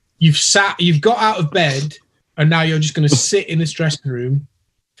 you've got out of bed, and now you're just going to sit in this dressing room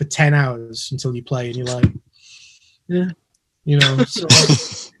for 10 hours until you play," and you're like, "Yeah, so,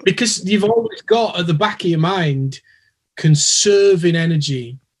 because you've always got at the back of your mind conserving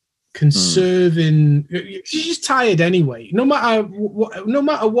energy." You're just tired anyway, no matter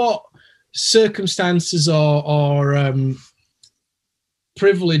what circumstances or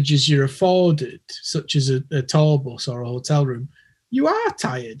privileges you're afforded, such as a tour bus or a hotel room. You are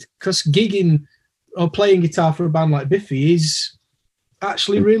tired because gigging or playing guitar for a band like Biffy is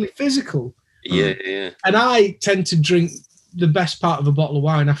actually really physical. Yeah. And I tend to drink the best part of a bottle of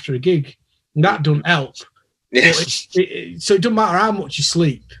wine after a gig, and that doesn't help. Yeah. So it doesn't matter how much you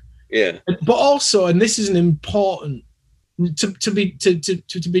sleep. Yeah. But also, and this is an important to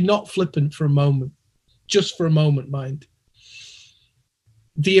be not flippant for a moment, just for a moment, mind.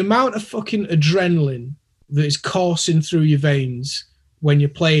 The amount of fucking adrenaline that is coursing through your veins when you're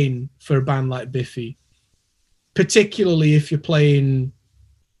playing for a band like Biffy, particularly if you're playing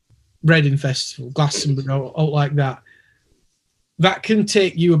Reading Festival, Glastonbury, or like that can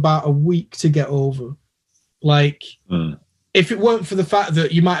take you about a week to get over. Like, if it weren't for the fact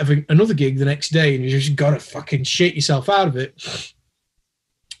that you might have another gig the next day and you just got to fucking shit yourself out of it,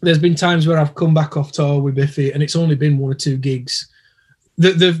 there's been times where I've come back off tour with Biffy and it's only been 1 or 2 gigs.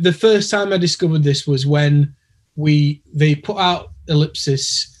 The first time I discovered this was when they put out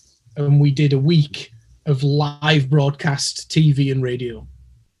Ellipsis and we did a week of live broadcast TV and radio,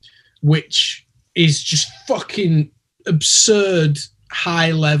 which is just fucking absurd,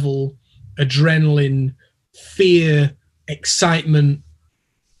 high level adrenaline, fear, excitement.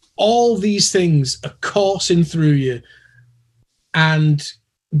 All these things are coursing through you, and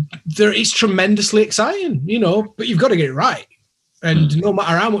it's tremendously exciting, but you've got to get it right. And no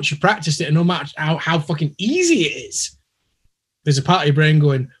matter how much you practiced it, and no matter how fucking easy it is, there's a part of your brain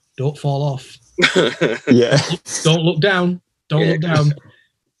going, don't fall off. Yeah. Don't look down. Don't look down.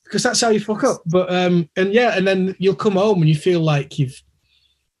 Because that's how you fuck up. But and then you'll come home and you feel like you've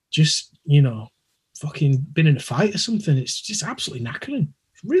just, fucking been in a fight or something. It's just absolutely knackering.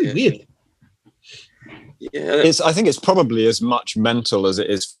 It's really weird. Yeah, I think it's probably as much mental as it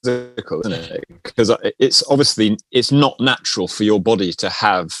is physical, isn't it? Because it's not natural for your body to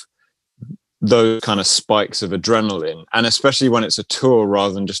have those kind of spikes of adrenaline, and especially when it's a tour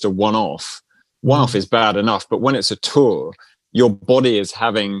rather than just a one-off. One-off is bad enough, but when it's a tour, your body is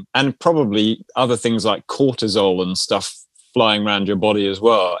having, and probably other things like cortisol and stuff flying around your body as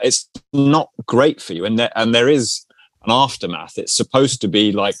well. It's not great for you, and there is an aftermath. It's supposed to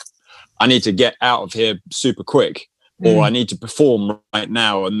be like, I need to get out of here super quick, or I need to perform right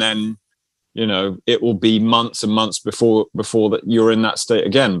now, and then it will be months and months before that you're in that state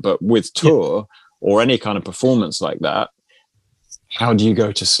again. But with tour or any kind of performance like that, how do you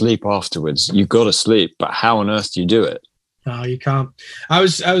go to sleep afterwards? You've got to sleep, but how on earth do you do it? No, you can't. I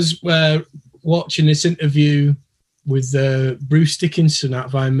was watching this interview with Bruce Dickinson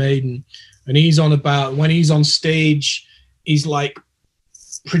at Iron Maiden, and he's on about when he's on stage, he's like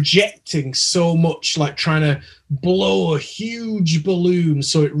projecting so much, like trying to blow a huge balloon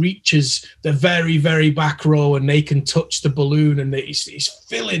so it reaches the very, very back row and they can touch the balloon, and he's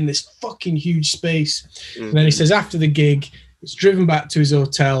filling this fucking huge space. And then he says after the gig, he's driven back to his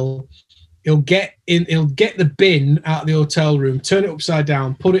hotel. He'll get the bin out of the hotel room, turn it upside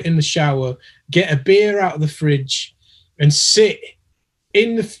down, put it in the shower, get a beer out of the fridge, and sit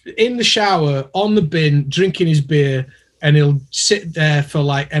in the shower on the bin drinking his beer. And he'll sit there for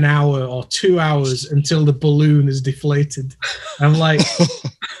like an hour or 2 hours until the balloon is deflated. I'm like,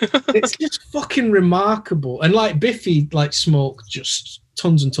 it's just fucking remarkable. And like Biffy, like smoked just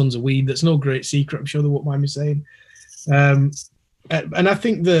tons and tons of weed. That's no great secret. I'm sure they won't mind me saying. And I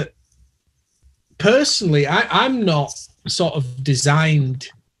think that personally, I'm not sort of designed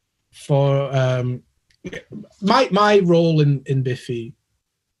for my role in Biffy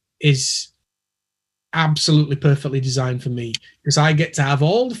is absolutely perfectly designed for me, because I get to have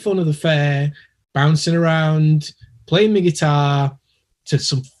all the fun of the fair, bouncing around, playing my guitar to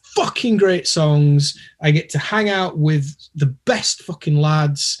some fucking great songs. I get to hang out with the best fucking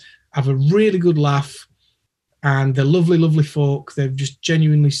lads, have a really good laugh, and they're lovely, lovely folk. They're just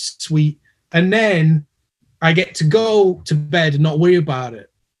genuinely sweet. And then I get to go to bed and not worry about it.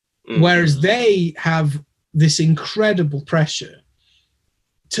 Mm-hmm. Whereas they have this incredible pressure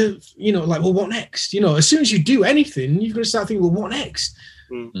to, you know, like, well, what next? You know, as soon as you do anything, you've got to start thinking, well, what next?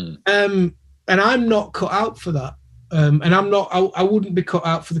 Mm-hmm. And I'm not cut out for that. And I wouldn't be cut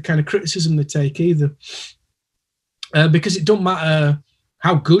out for the kind of criticism they take either. Because it don't matter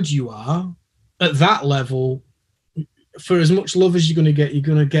how good you are at that level, for as much love as you're going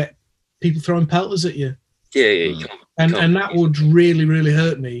to get people throwing pelters at you. Yeah. And that would really, really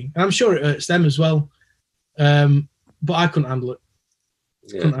hurt me. And I'm sure it hurts them as well. But I couldn't handle it.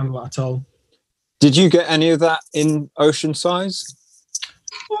 Yeah. Couldn't handle it at all. Did you get any of that in Oceansize?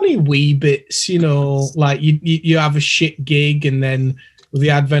 Only wee bits, you know, like you have a shit gig, and then with the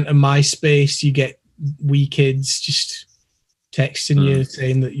advent of MySpace, you get wee kids just texting you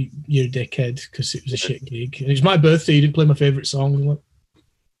saying that you're a dickhead because it was a shit gig. And it was my birthday, you didn't play my favourite song. Like,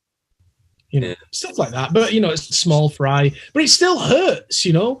 you know, stuff like that. But, you know, it's small fry. But it still hurts,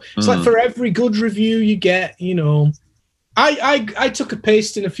 you know. It's like for every good review you get, you know. I took a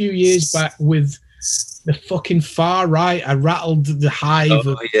pasting a few years back with the fucking Far Right. I rattled the hive.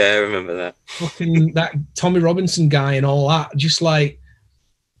 Oh, yeah, I remember that. Fucking that Tommy Robinson guy and all that. Just like,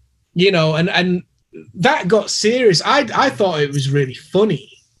 you know, and that got serious. I thought it was really funny.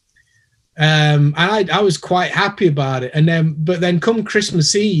 And I was quite happy about it. But then come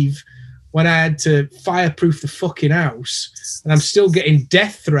Christmas Eve, when I had to fireproof the fucking house, and I'm still getting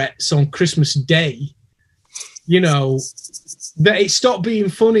death threats on Christmas Day, you know, that it stopped being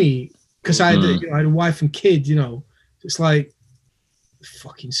funny because I had a wife and kid, you know. It's like,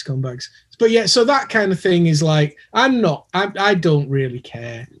 fucking scumbags. But yeah, so that kind of thing is like, I don't really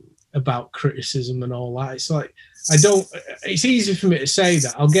care about criticism and all that. It's like, it's easy for me to say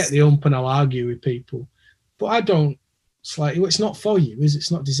that. I'll get the ump and I'll argue with people, but I don't. It's like, well, it's not for you, is it?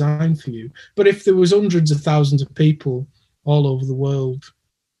 It's not designed for you. But if there was hundreds of thousands of people all over the world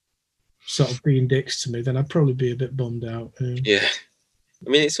sort of being dicks to me, then I'd probably be a bit bummed out. Yeah. I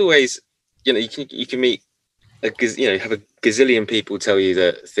mean, it's always, you know, you can meet have a gazillion people tell you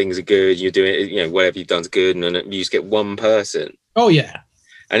that things are good, you're doing it, you know, whatever you've done's good, and then you just get one person. Oh yeah.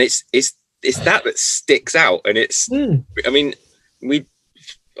 And it's that sticks out, and it's. I mean,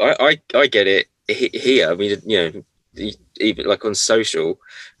 I get it here. I mean, you know, even like on social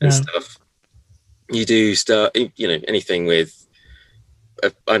and stuff, you do start, you know, anything with,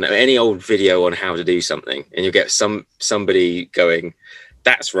 I don't know, any old video on how to do something, and you get somebody going,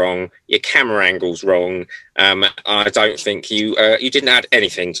 "That's wrong. Your camera angle's wrong. I don't think you didn't add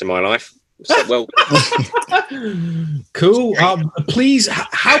anything to my life." So, well, cool. Please,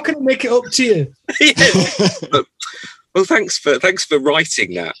 how can I make it up to you? Yeah. Well, thanks for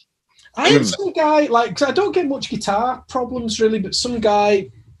writing that. I had some guy, like, 'cause I don't get much guitar problems really, but some guy,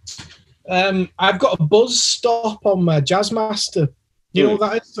 I've got a buzz stop on my Jazzmaster. You know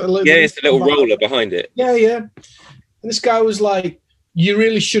what that is? It's a little roller behind it. Yeah. And this guy was like, "You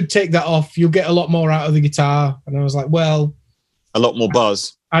really should take that off. You'll get a lot more out of the guitar." And I was like, "Well, a lot more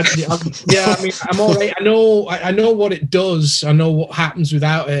buzz." I mean, I'm all right. I know what it does. I know what happens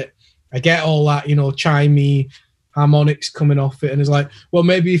without it. I get all that, you know, chimey harmonics coming off it, and it's like, well,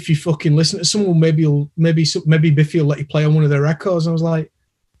 maybe if you fucking listen to someone, maybe Biffy will let you play on one of their records. And I was like,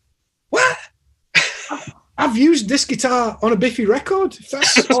 what? I've used this guitar on a Biffy record. If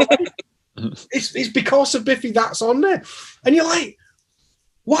that's all right. It's because of Biffy that's on there. And you're like,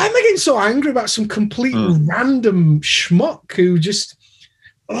 why am I getting so angry about some complete random schmuck who just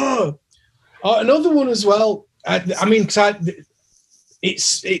another one as well. I mean,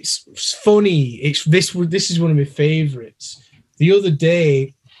 it's funny. This is one of my favorites. The other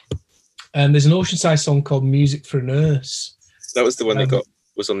day, there's an Oceansize song called "Music for a Nurse." That was the one that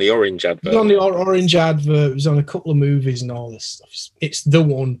was on the Orange advert. It was on the Orange advert. It was on a couple of movies and all this stuff. It's the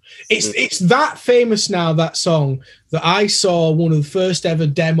one. It's that famous now, that song, that I saw one of the first ever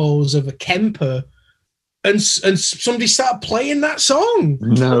demos of a Kemper, and somebody started playing that song.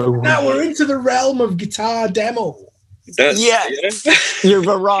 No. Now we're into the realm of guitar demo. Yes. You've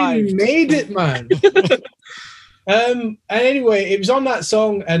arrived. You made it, man. And anyway, it was on that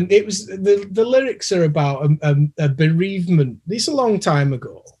song, and it was the lyrics are about a bereavement. This is a long time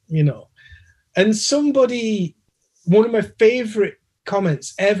ago, you know. And somebody, one of my favorite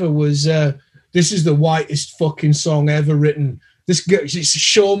comments ever was, "This is the whitest fucking song ever written. This girl, it's a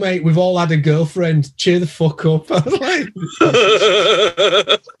show, mate. We've all had a girlfriend. Cheer the fuck up." I was like,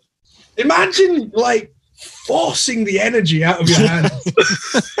 imagine like forcing the energy out of your hands.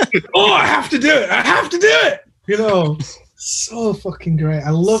 Oh, I have to do it. I have to do it. You know, so fucking great.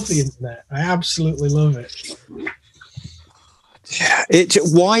 I love the internet. I absolutely love it. Yeah.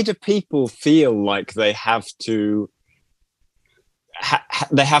 Why do people feel like they have to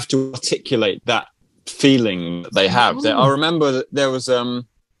articulate that feeling that they have? I remember that there was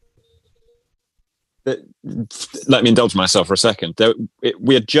let me indulge myself for a second.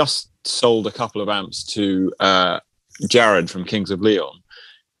 We had just sold a couple of amps to Jared from Kings of Leon,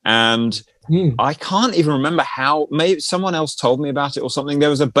 and I can't even remember how. Maybe someone else told me about it or something. There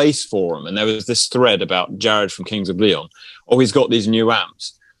was a bass forum, and there was this thread about Jared from Kings of Leon. Oh, he's got these new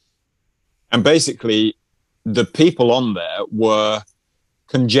amps, and basically, the people on there were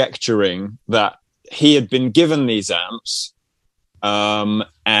conjecturing that he had been given these amps,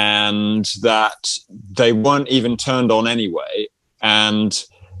 and that they weren't even turned on anyway, and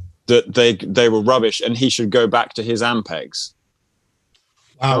that they were rubbish, and he should go back to his Ampegs.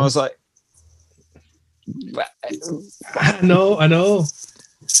 Wow. I was like, I know.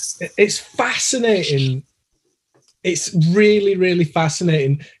 It's fascinating. It's really, really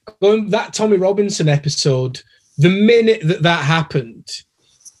fascinating. Going that Tommy Robinson episode, the minute that happened,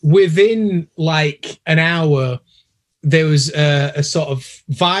 within like an hour, there was a sort of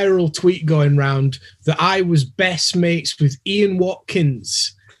viral tweet going around that I was best mates with Ian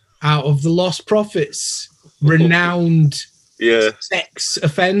Watkins out of the Lost Prophets, renowned sex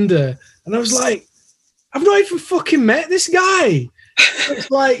offender. And I was like, I've not even fucking met this guy.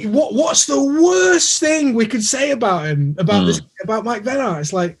 It's like, what's the worst thing we could say about him, about Mike Vennart?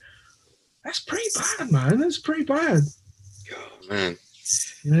 It's like, that's pretty bad, man. That's pretty bad. Oh, man.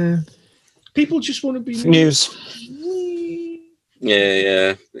 Yeah. People just want to be news.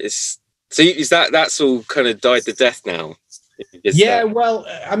 Yeah. It's so is that's all kind of died to death now. Well,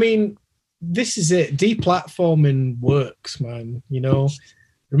 I mean, this is it. Deplatforming works, man. You know,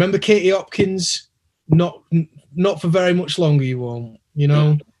 remember Katie Hopkins? Not for very much longer. You won't. You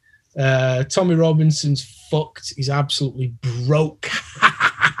know, Tommy Robinson's fucked. He's absolutely broke.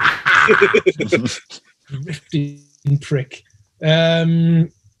 Grifting prick.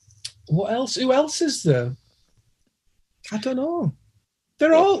 What else? Who else is there? I don't know.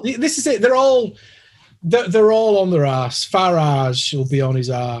 They're all. This is it. They're all on their ass. Farage will be on his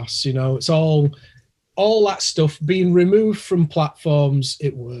ass. You know, it's all that stuff being removed from platforms.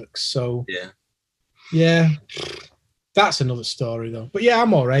 It works. So yeah. That's another story though. But yeah,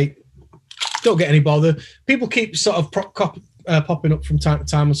 I'm all right. Don't get any bother. People keep sort of popping up from time to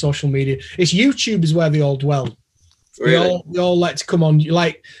time on social media. It's YouTube is where they all dwell. Really? They all like to come on.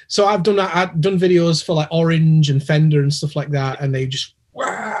 Like, so I've done that. I've done videos for like Orange and Fender and stuff like that, and they just.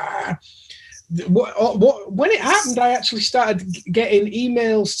 When it happened, I actually started getting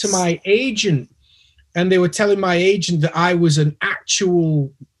emails to my agent, and they were telling my agent that I was an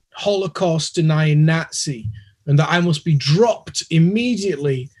actual Holocaust denying Nazi, and that I must be dropped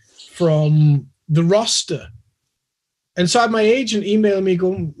immediately from the roster. And so I had my agent emailing me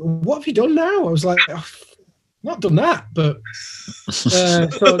going, "What have you done now?" I was like, "Oh, not done that, but so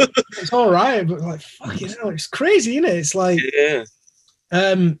it's all right." But like, fuck, you know, it's crazy, isn't it? It's like,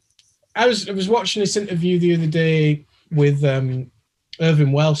 I was watching this interview the other day with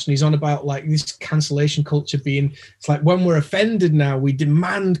Irvin Welsh, and he's on about like this cancellation culture being, it's like when we're offended now, we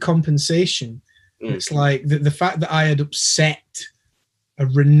demand compensation. It's like the fact that I had upset a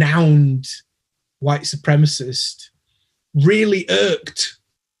renowned white supremacist really irked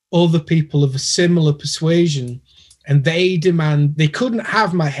other people of a similar persuasion, and they couldn't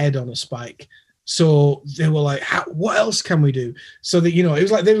have my head on a spike. So they were like, what else can we do? So that, you know, it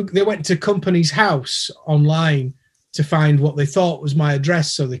was like they went to company's house online to find what they thought was my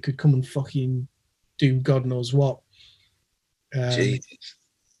address so they could come and fucking do God knows what.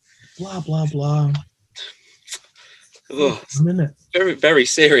 Blah, blah, blah. Oh, very, very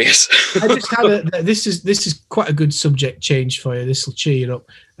serious. I just had this is quite a good subject change for you. This will cheer you up.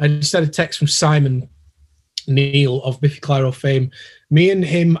 I just had a text from Simon Neal of Biffy Clyro fame. Me and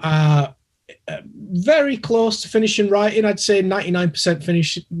him are very close to finishing writing. I'd say 99%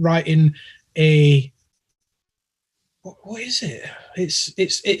 finished writing a. What is it?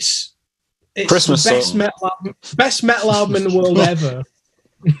 It's Christmas best metal album in the world ever.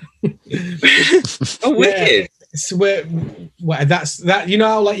 Oh, wicked! So where that's that, you know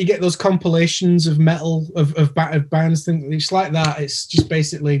how like you get those compilations of metal of bands, thing. It's like that. It's just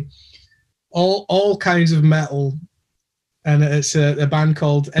basically all kinds of metal, and it's a band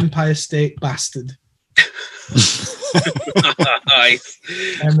called Empire State Bastard. Nice.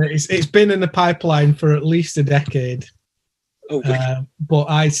 And it's been in the pipeline for at least a decade. But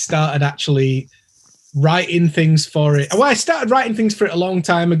I started actually writing things for it. Well, I started writing things for it a long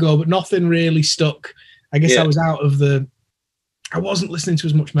time ago, but nothing really stuck. I guess I was out of I wasn't listening to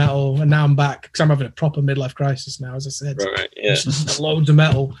as much metal, and now I'm back because I'm having a proper midlife crisis now, as I said. Right, yeah. Loads of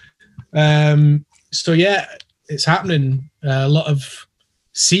metal. So yeah, it's happening. A lot of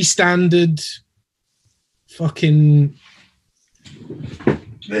C standard. Fucking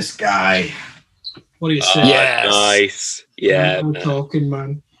this guy. What do you say? Yes. Nice. Yeah. We're talking,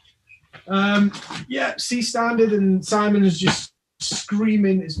 man. Yeah, C standard, and Simon is just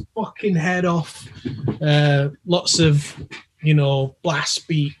screaming his fucking head off. Lots of, blast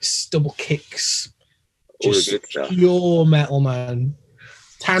beats, double kicks, just pure metal, man.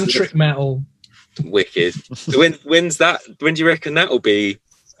 Tantric metal. Wicked. So when's that? When do you reckon that'll be?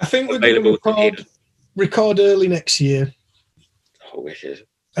 I think we're going to record early next year. Oh, wicked.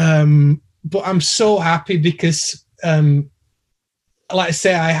 But I'm so happy because, like I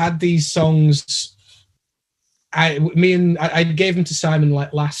say, I had these songs. I gave them to Simon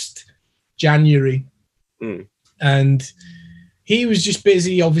like last January, and he was just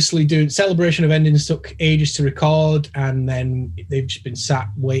busy, obviously doing Celebration of Endings. Took ages to record, and then they've just been sat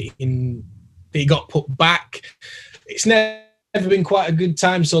waiting. They got put back. It's never been quite a good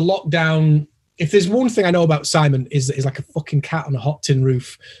time. So lockdown. If there's one thing I know about Simon is that he's like a fucking cat on a hot tin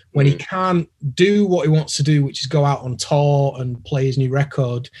roof. When he can't do what he wants to do, which is go out on tour and play his new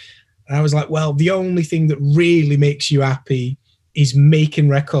record. And I was like, well, the only thing that really makes you happy is making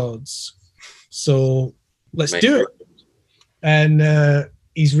records. So let's do it. And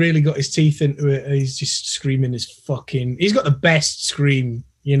he's really got his teeth into it. And he's just screaming he's got the best scream,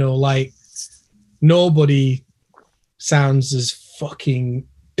 like nobody sounds as fucking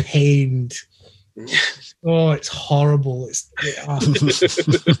pained. Oh, it's horrible. It's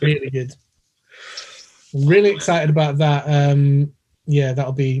really good. I'm really excited about that.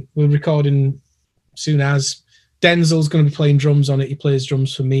 We're recording soon as. Denzel's going to be playing drums on it. He plays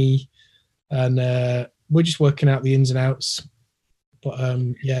drums for me, and we're just working out the ins and outs. But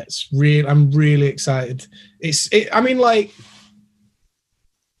it's real. I'm really excited.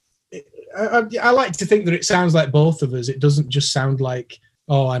 I like to think that it sounds like both of us. It doesn't just sound like,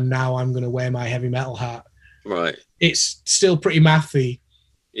 oh, and now I'm going to wear my heavy metal hat. Right. It's still pretty mathy.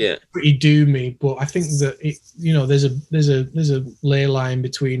 Yeah. Pretty doomy, but I think that there's a ley line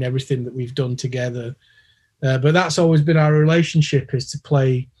between everything that we've done together. But that's always been our relationship, is to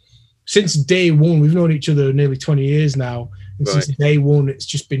play since day one. We've known each other nearly 20 years now. And since day one, it's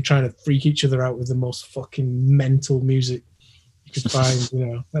just been trying to freak each other out with the most fucking mental music you could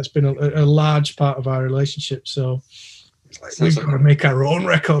find. That's been a large part of our relationship. So we've got to make our own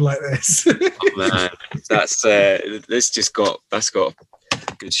record like this. Oh, man, that's got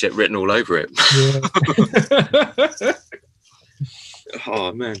good shit written all over it. Yeah.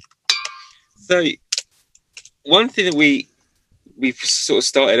 Oh man. So one thing that we've sort of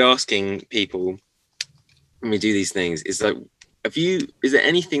started asking people when we do these things is like, is there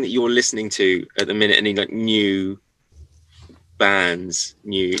anything that you're listening to at the minute? Any like new bands,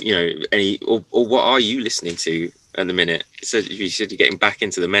 any, or what are you listening to at the minute? So you said you're getting back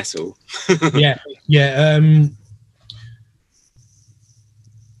into the metal. Yeah.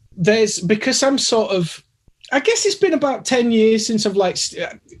 Because I'm sort of, I guess it's been about 10 years since I've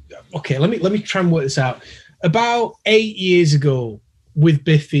okay, let me try and work this out. About 8 years ago with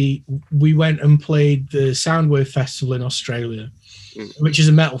Biffy, we went and played the Soundwave Festival in Australia, which is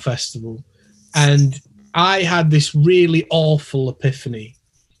a metal festival. And I had this really awful epiphany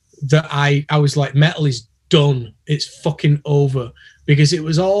that I was like, metal is done. It's fucking over. Because it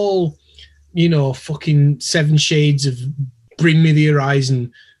was all, fucking 7 Shades of Bring Me the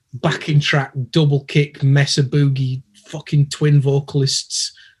Horizon, backing track, double kick, Mesa Boogie, fucking twin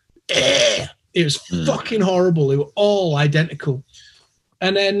vocalists. It was fucking horrible. They were all identical.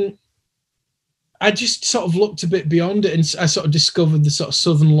 And then I just sort of looked a bit beyond it, and I sort of discovered the sort of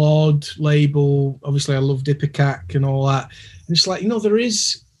Southern Lord label. Obviously, I loved Ipecac and all that. And it's like, there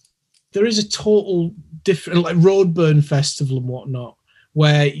is a total different, like Roadburn Festival and whatnot,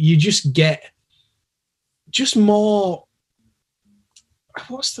 where you just get just more,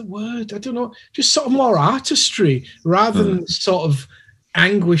 what's the word? I don't know. Just sort of more artistry rather than sort of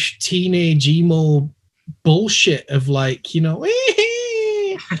anguished teenage emo bullshit of like,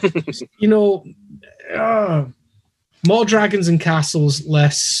 More dragons and castles,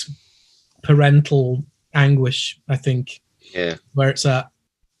 less parental anguish, I think. Yeah. Where it's at.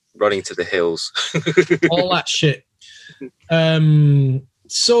 Running to the hills. All that shit.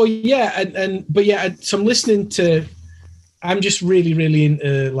 So yeah, so I'm listening to, I'm just really, really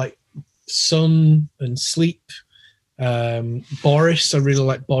into like Sun and Sleep. Boris, I really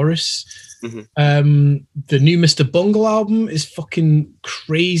like Boris. The new Mr. Bungle album is fucking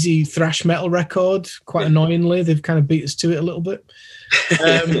crazy thrash metal record. Quite annoyingly, they've kind of beat us to it a little bit.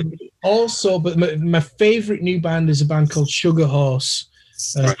 Also, but my favorite new band is a band called Sugar Horse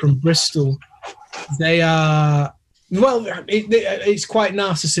from Bristol. They are, well, it's quite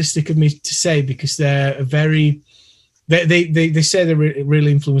narcissistic of me to say because they're a very, they say they're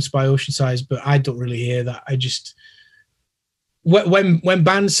really influenced by Oceansize, but I don't really hear that. I just, when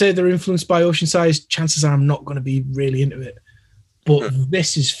bands say they're influenced by Oceansize, chances are I'm not going to be really into it. But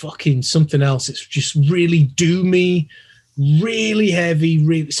this is fucking something else. It's just really doomy, really heavy,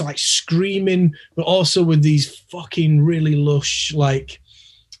 really, it's like screaming, but also with these fucking really lush, like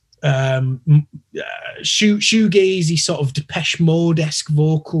shoegazy sort of Depeche Mode-esque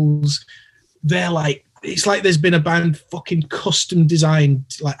vocals. They're like, it's like there's been a band fucking custom designed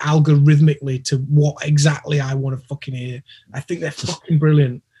like algorithmically to what exactly I want to fucking hear. I think they're fucking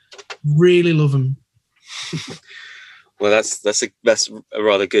brilliant. Really love them. Well, that's a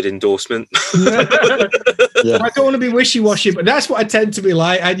rather good endorsement. Yeah. I don't want to be wishy-washy, but that's what I tend to be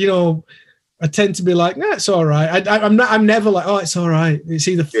like. I tend to be like, nah, it's all right. I'm never like, oh, it's all right. It's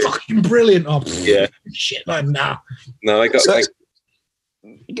either fucking brilliant or shit, like, nah. No, I got.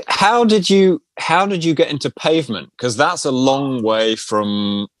 How did you get into Pavement? Because that's a long way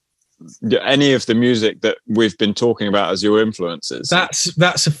from any of the music that we've been talking about as your influences.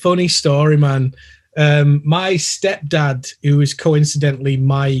 That's a funny story, man. My stepdad, who is coincidentally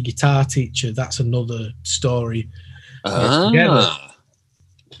my guitar teacher, that's another story. Yeah.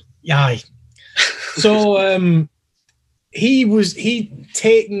 So he'd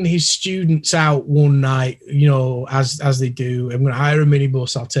taken his students out one night, you know, as they do. I'm going to hire a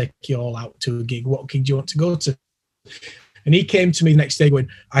minibus. I'll take you all out to a gig. What gig do you want to go to? And he came to me the next day going,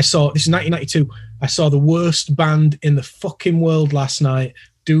 this is 1992. I saw the worst band in the fucking world last night.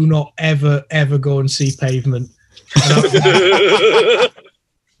 Do not ever, ever go and see Pavement. And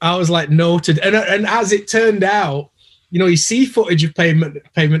I was like, noted. And as it turned out, you know, you see footage of Pavement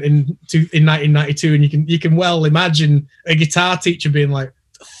in 1992, and you can well imagine a guitar teacher being like,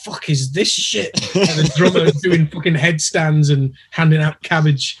 "The fuck is this shit?" And the drummer doing fucking headstands and handing out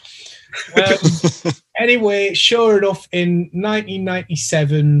cabbage. Anyway, sure enough, in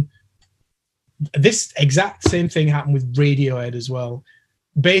 1997, this exact same thing happened with Radiohead as well.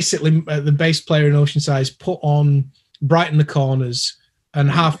 Basically, the bass player in Oceansize put on Brighten the Corners, and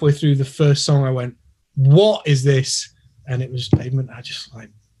halfway through the first song, I went, "What is this?" And it was Pavement. I just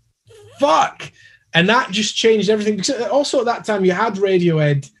like, fuck. And that just changed everything. Because also at that time, you had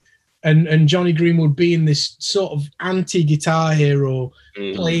Radiohead and Johnny Greenwood being this sort of anti-guitar hero,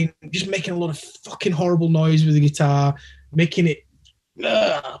 playing, just making a lot of fucking horrible noise with the guitar, making it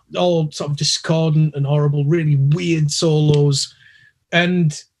all sort of discordant and horrible, really weird solos.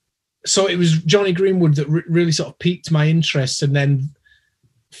 And so it was Johnny Greenwood that really sort of piqued my interest. And then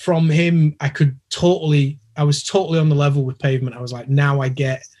from him, I was totally on the level with Pavement. I was like, now I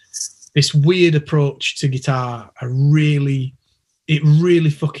get this weird approach to guitar. It really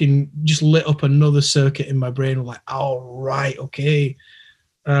fucking just lit up another circuit in my brain. I'm like, oh, right, okay.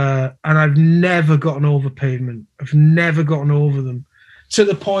 And I've never gotten over Pavement. I've never gotten over them, to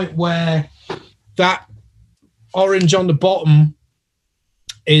the point where that orange on the bottom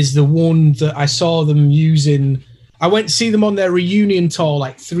is the one that I saw them using. I went to see them on their reunion tour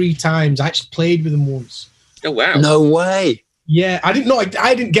like 3 times. I actually played with them once. Oh, wow. No way. Yeah, I didn't know.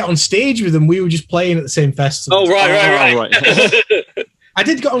 I didn't get on stage with them. We were just playing at the same festival. Oh, right. I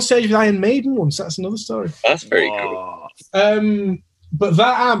did get on stage with Iron Maiden once. That's another story. That's very cool. But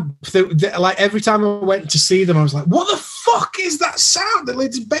that amp, like every time I went to see them, I was like, what the fuck is that sound?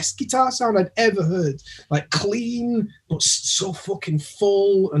 It's the best guitar sound I'd ever heard. Like clean, but so fucking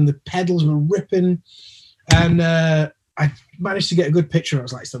full, and the pedals were ripping. And I managed to get a good picture. I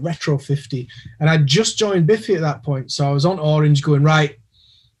was like, it's the Retro 50. And I just joined Biffy at that point. So I was on Orange going, right,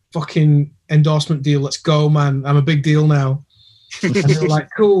 fucking endorsement deal. Let's go, man. I'm a big deal now. And they were like,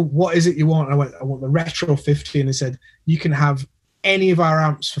 cool, what is it you want? And I went, I want the Retro 50. And they said, you can have any of our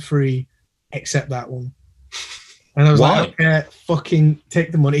amps for free except that one. And I was like, okay, fucking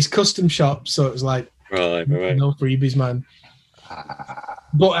take the money. It's custom shop. So it was like, right. No freebies, man.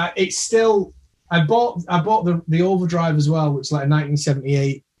 But it's still... I bought the Overdrive as well, which is like a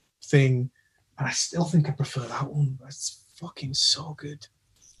 1978 thing, And I still think I prefer that one. That's fucking so good.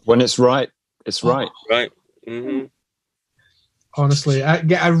 When it's right, it's right. Right. Mm-hmm. Honestly,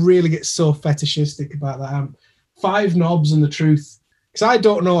 I really get so fetishistic about that amp. 5 knobs and the truth. Because I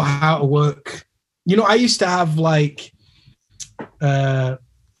don't know how to work. You know, I used to have like, I've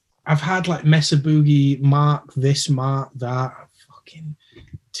had like Mesa Boogie, mark this, mark that. Fucking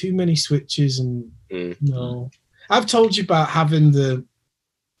too many switches and no. I've told you about having the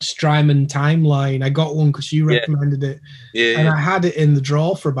Strymon timeline. I got one because you recommended it. Yeah. And I had it in the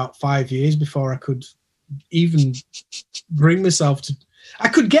drawer for about 5 years before I could even bring myself to. I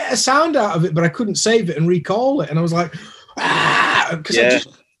could get a sound out of it, but I couldn't save it and recall it. And I was like, because I just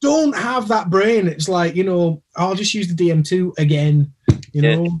don't have that brain. It's like, you know, I'll just use the DM2 again, you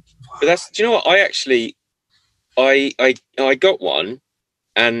know. But that's, do you know what? I actually, I got one,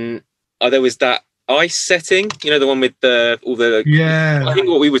 and there was that ice setting, you know, the one with all the, I think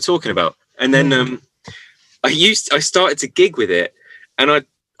what we were talking about. And then I started to gig with it, and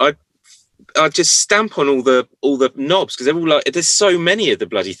I'd just stamp on all the knobs because they're all like, there's so many of the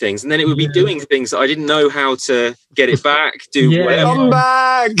bloody things, and then it would be doing things that I didn't know how to get it back, whatever. Come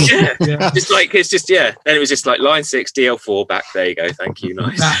back. Just like, it's just then it was just like line 6 DL4 back. There you go, thank you,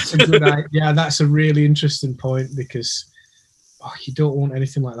 nice. That's a good idea. Yeah, that's a really interesting point, because you don't want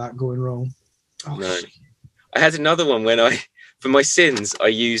anything like that going wrong. No, I had another one when for my sins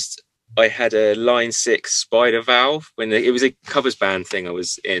I had a line 6 spider valve when it was a covers band thing I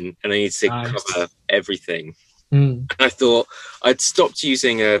was in, and I needed to cover everything. And I thought I'd stopped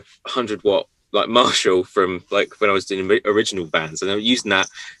using a 100-watt like Marshall from like when I was doing original bands, and I was using that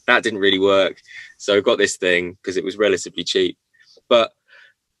didn't really work. So I got this thing because it was relatively cheap, but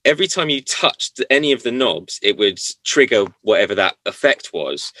every time you touched any of the knobs, it would trigger whatever that effect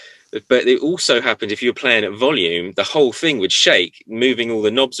was. But it also happened if you were playing at volume, the whole thing would shake, moving all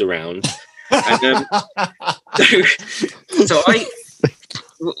the knobs around. And, so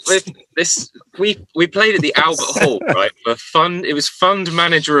we played at the Albert Hall, right? It was Fund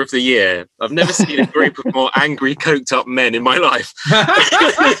Manager of the Year. I've never seen a group of more angry, coked up men in my life.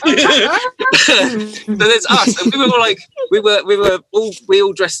 So there's us, and we were like, we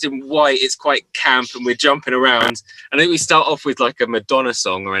all dressed in white. It's quite camp, and we're jumping around. And then we start off with like a Madonna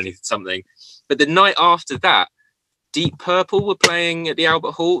song or something. But the night after that, Deep Purple were playing at the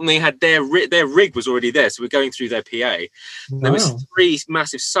Albert Hall, and they had their rig was already there, so we're going through their PA. Wow. There was 3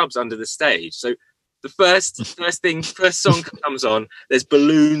 massive subs under the stage. So the first song comes on, there's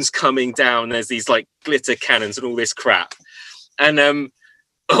balloons coming down, there's these like glitter cannons and all this crap, and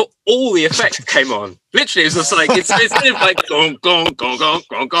all the effects came on. Literally, it was just like it's like gong gong gong gong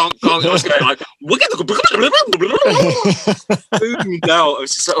gong gong gong. I was going like boomed out. I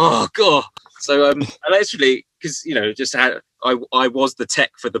was just like, oh god. So I literally, because you know, just had I was the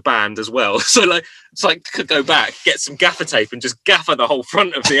tech for the band as well. So like it's like could go back, get some gaffer tape, and just gaffer the whole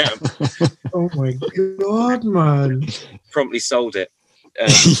front of the amp. Oh my god, man! Promptly sold it.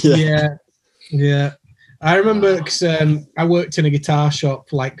 Yeah. I remember because I worked in a guitar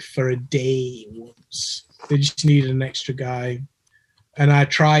shop like for a day once. They just needed an extra guy, and I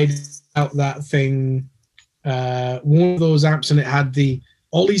tried out that thing, one of those amps, and it had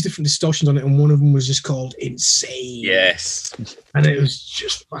all these different distortions on it, and one of them was just called Insane. Yes. And it was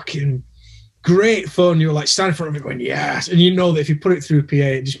just fucking great fun. You were like standing in front of it going, yes. And you know that if you put it through a PA,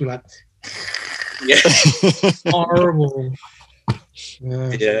 it'd just be like, horrible.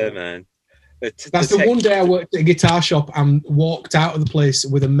 Yeah, man. That's the one day I worked at a guitar shop and walked out of the place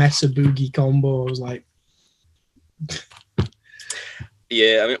with a Mesa Boogie combo. I was like,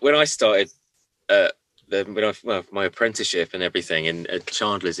 yeah. I mean, when I started, my apprenticeship and everything at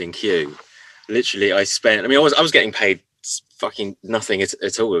Chandler's in Kew, literally I spent. I mean, I was getting paid fucking nothing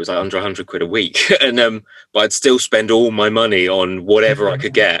at all. It was like under 100 quid a week, and but I'd still spend all my money on whatever I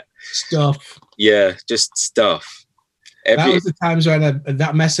could get. Stuff. Yeah, just stuff. That was the times when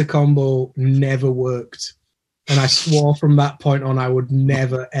that Mesa combo never worked, and I swore from that point on I would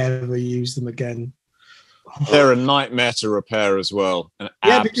never ever use them again. They're a nightmare to repair as well.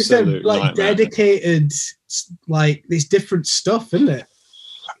 Because they're like nightmare. Dedicated, like this different stuff, isn't it?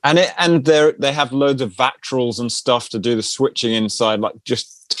 And they have loads of Vactrals and stuff to do the switching inside, like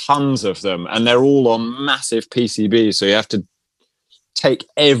just tons of them, and they're all on massive PCBs, so you have to take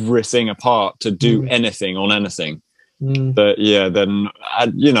everything apart to do anything on anything. But yeah, then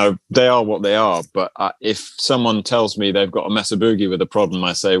you know, they are what they are. But if someone tells me they've got a Mesa Boogie with a problem,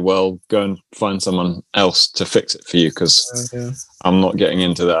 I say, well, go and find someone else to fix it for you, because I'm not getting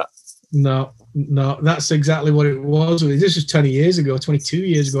into that. No, that's exactly what it was. This was 22 years ago, and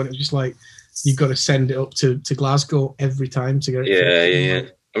it was just like you've got to send it up to Glasgow every time to get it.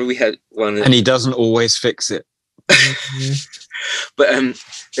 Yeah. I mean, we had one, and he doesn't always fix it. But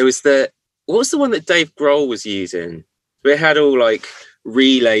there was what was the one that Dave Grohl was using? Where it had all like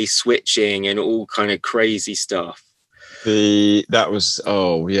relay switching and all kind of crazy stuff. That was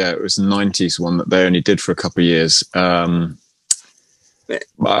it was the 90s one that they only did for a couple of years. I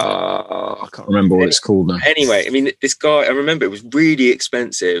can't remember what it's called now. Anyway, I mean, this guy, I remember it was really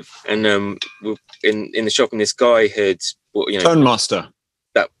expensive, and in the shop, and this guy had bought, Tone Master.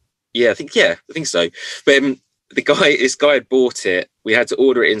 I think so. But this guy had bought it. We had to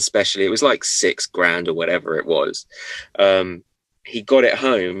order it in specially. It was like $6,000 or whatever it was. He got it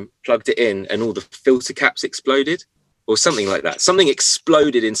home, plugged it in, and all the filter caps exploded, or something like that. Something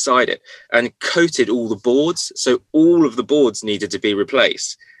exploded inside it and coated all the boards. So all of the boards needed to be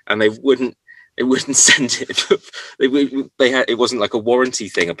replaced, and they wouldn't send it. It wasn't like a warranty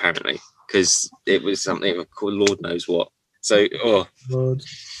thing apparently, because it was something called Lord knows what. So Lord.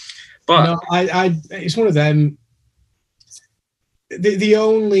 But it's one of them. The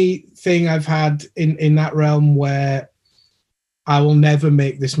only thing I've had in that realm where I will never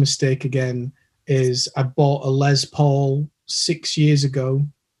make this mistake again is I bought a Les Paul 6 years ago,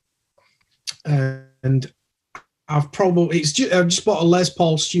 and I've just bought a Les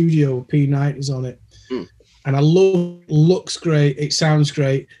Paul Studio P90s on it, and looks great. It sounds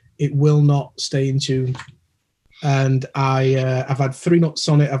great. It will not stay in tune. And I've had 3 nuts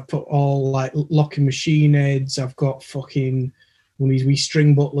on it. I've put all like locking machine heads. I've got fucking one of these wee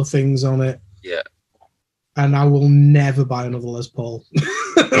string butler things on it. Yeah. And I will never buy another Les Paul.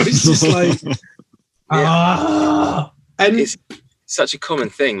 It's just like, and it's such a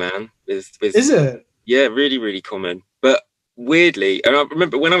common thing, man. With is it? Yeah, really, really common. But weirdly, and I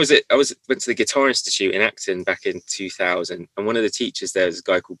remember when I went to the Guitar Institute in Acton back in 2000, and one of the teachers there was a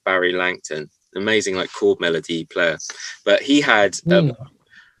guy called Barry Langton. Amazing like chord melody player, but he had a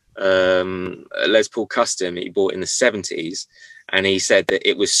Les Paul Custom he bought in the 70s, and he said that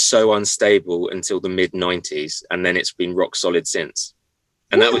it was so unstable until the mid 90s, and then it's been rock solid since.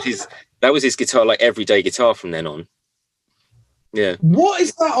 And that was his guitar, like everyday guitar from then on. Yeah. What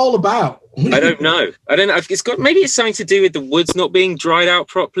is that all about? I don't know. Maybe it's something to do with the woods not being dried out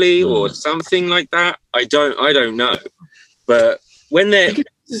properly or something like that. I don't know. But when they're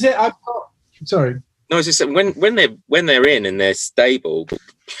Sorry. No, I was just saying, when they're in and they're stable,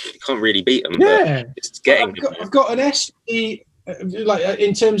 you can't really beat them. Yeah, but it's getting. I've got an SG, like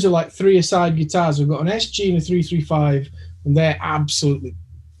in terms of like 3-a-side guitars. I've got an SG and a 335, and they're absolutely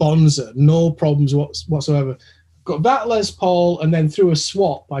bonza, no problems whatsoever. Got that Les Paul, and then through a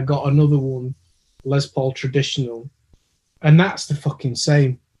swap, I got another one, Les Paul traditional, and that's the fucking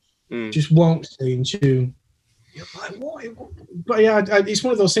same. Just won't stay in tune. You're like, what? But yeah, it's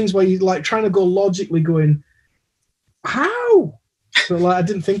one of those things where you like trying to go logically, going, how? So like, I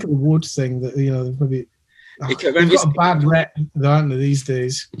didn't think of the wood thing that maybe they've got a bad rep, aren't they, these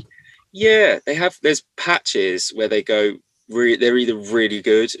days? Yeah, they have. There's patches where they go. They're either really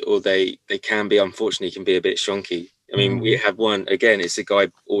good or they can be, unfortunately, can be a bit shonky. I mean, we had one again. It's a guy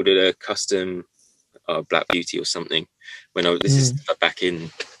ordered a custom Black Beauty or something. This is back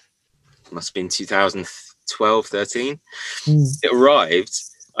in, must have been 2012, 13. It arrived.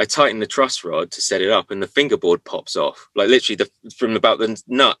 I tightened the truss rod to set it up, and the fingerboard pops off. Like literally, from about the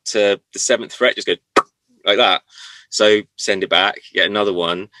nut to the 7th fret, just go like that. So send it back, get another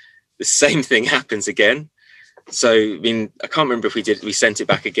one. The same thing happens again. So I mean, I can't remember if we sent it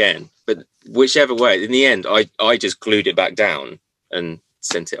back again, but whichever way, in the end, I just glued it back down and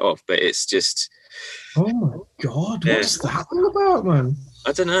sent it off. But it's just, oh my god, what's that all about, man?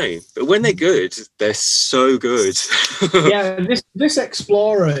 I don't know, but when they're good, they're so good. Yeah, this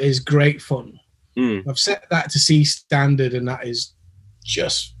Explorer is great fun. I've set that to C standard, and that is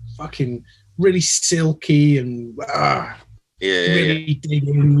just fucking really silky and really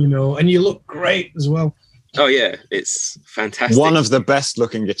digging, and you look great as well. Oh yeah, it's fantastic. One of the best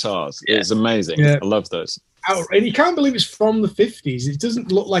looking guitars. Yeah. It's amazing. Yeah. I love those. And you can't believe it's from the 50s. It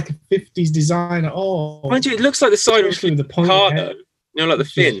doesn't look like a 50s design at all. Mind you, it looks like the side of the car, though. Like the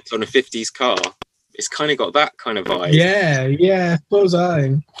fins on a 50s car. It's kind of got that kind of vibe. Yeah, suppose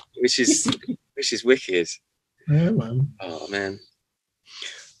I. Which is wicked. Yeah, man. Oh man.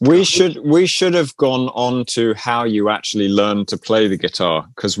 We should have gone on to how you actually learned to play the guitar,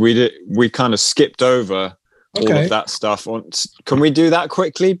 because we kind of skipped over all of that stuff. Can we do that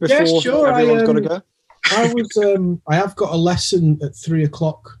quickly before everyone's got to go? I have got a lesson at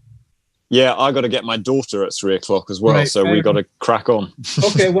 3:00. Yeah, I got to get my daughter at 3:00 as well, so we got to crack on.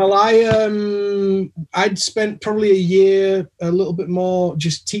 Okay, well, I'd spent probably a year, a little bit more,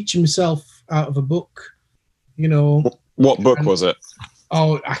 just teaching myself out of a book. What book was it?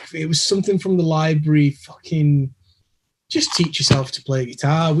 it was something from the library. Fucking, just teach yourself to play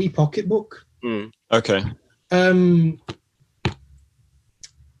guitar. Wee pocketbook. Okay.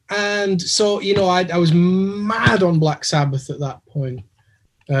 And so, you know, I was mad on Black Sabbath at that point.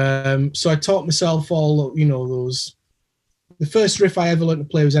 So I taught myself all, you know, those. The first riff I ever learned to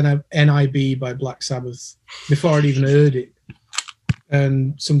play was NIB by Black Sabbath before I'd even heard it.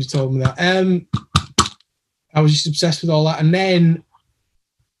 And somebody told me that. I was just obsessed with all that. And then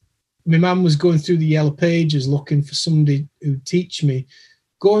my mum was going through the Yellow Pages looking for somebody who'd teach me.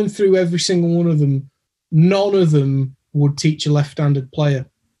 Going through every single one of them, none of them would teach a left-handed player.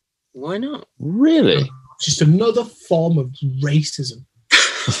 Why not? Really? Just another form of racism.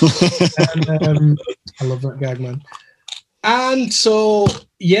 And, I love that gag, man. And so,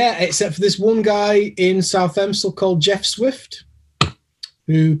 yeah, except for this one guy in South Emsall called Jeff Swift,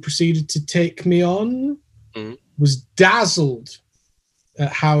 who proceeded to take me on, was dazzled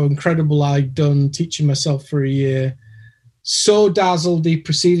at how incredible I'd done teaching myself for a year. So dazzled, he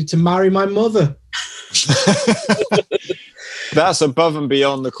proceeded to marry my mother. That's above and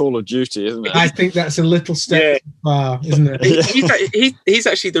beyond the Call of Duty, isn't it? I think that's a little step too far, isn't it? He's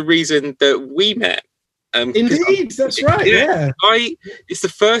actually the reason that we met. Indeed, that's right. Yeah. It's the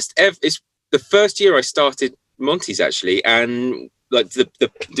first year I started Monty's actually, and like the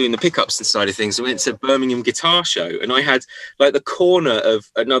doing the pickups and side of things. I went to Birmingham Guitar Show, and I had like the corner of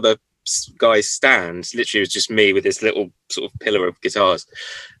another guy's stand. Literally, it was just me with this little sort of pillar of guitars,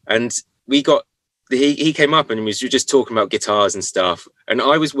 and we got. He came up and we were just talking about guitars and stuff, and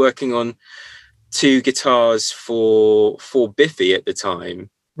I was working on 2 guitars for Biffy at the time.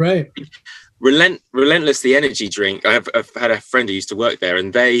 Right. Relentless, the energy drink. I've had a friend who used to work there,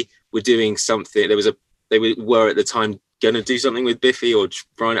 and they were doing something. They were at the time going to do something with Biffy or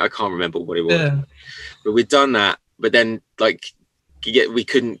Brian. I can't remember what it was, but we'd done that. But then, like, we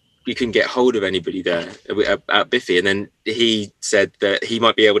couldn't get hold of anybody there at Biffy, and then he said that he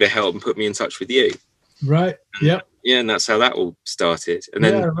might be able to help and put me in touch with you. Right. Yep. Yeah, and that's how that all started. And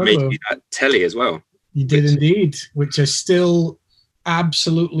then made me that telly as well. You did indeed, which I still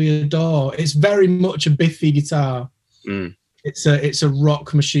absolutely adore. It's very much a Biffy guitar. It's a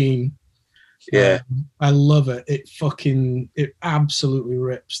rock machine. Yeah. I love it. It absolutely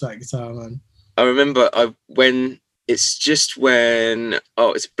rips, that guitar, man. I remember when it's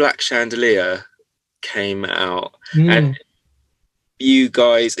Black Chandelier came out, and you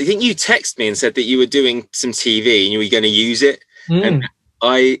guys, I think you texted me and said that you were doing some TV and you were going to use it, and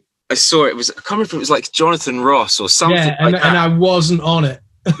I saw it. I can't remember if it was like Jonathan Ross or something. Yeah, and I wasn't on it.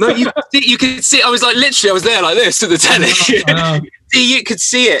 No, you could see. I was like, literally, I was there like this at the telly. You could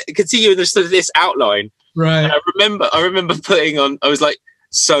see it. You could see you in this outline. Right. And I remember putting on. I was like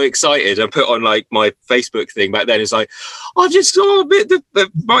so excited. I put on like my Facebook thing back then. It's like, I've just got a bit. The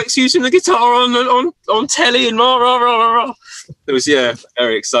Mike's using the guitar on telly and rah rah rah rah rah. It was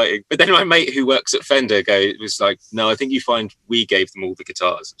very exciting. But then my mate who works at Fender was like, no, I think we gave them all the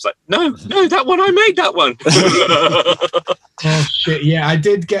guitars. I was like, no, that one, I made that one. Oh shit! Yeah, I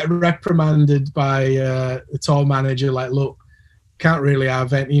did get reprimanded by the tour manager. Like, look, can't really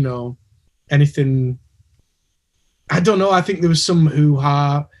have anything. I don't know. I think there was some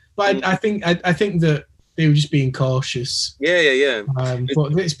hoo-ha, but I think that they were just being cautious. Yeah.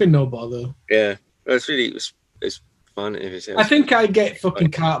 But it's been no bother. Yeah, it's fun. I think I get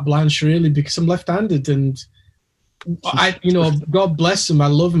fucking carte blanche really because I'm left-handed, and God bless them. I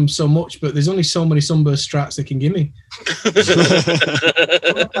love them so much, but there's only so many Sunburst Strats they can give me.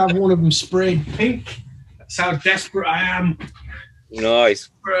 I have one of them sprayed pink. That's how desperate I am. Nice.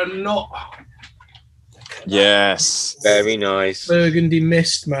 For a nut. Yes. Very nice. Burgundy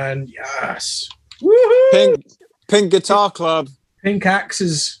mist, man. Yes. Woohoo! Pink Guitar Club. Pink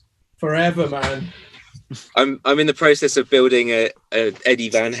axes forever, man. I'm in the process of building a Eddie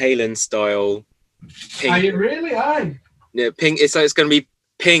Van Halen style pink. Are you really? Yeah, pink. It's going to be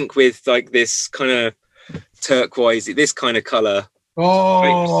pink with like this kind of turquoise, this kind of color.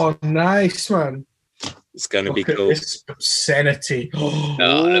 Oh, nice, man. It's going to be look cool. At this obscenity. Oh,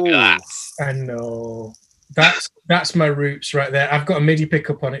 look at that. I know. That's my roots right there. I've got a MIDI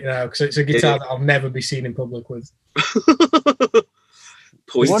pickup on it now because it's a guitar that I'll never be seen in public with.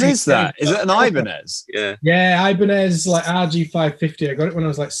 What is that? Is it an Ibanez? Yeah. Yeah, Ibanez, like RG550. I got it when I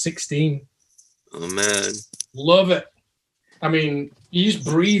was like 16. Oh, man. Love it. I mean, you just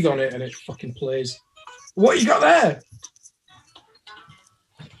breathe on it and it fucking plays. What you got there?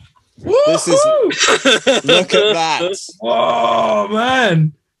 This is... Look at that. Oh,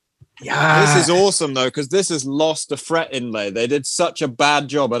 man. Yeah. This is awesome though, because this has lost a fret inlay. They did such a bad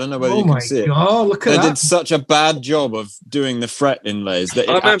job. I don't know whether you can see it. Oh, look at They that. did such a bad job of doing the fret inlays that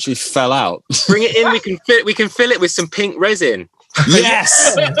it actually fell out. Bring it in. We can fill it with some pink resin.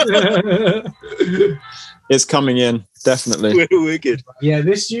 Yes. It's coming in, definitely. Wicked. Yeah,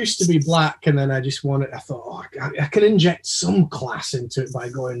 this used to be black, and then I thought, oh, I can inject some class into it by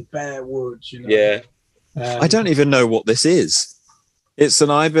going bare wood, you know. Yeah. I don't even know what this is. It's an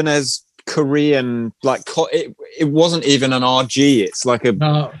Ibanez Korean, like, it wasn't even an RG. It's like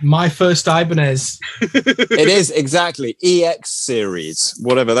my first Ibanez. It is, exactly. EX series,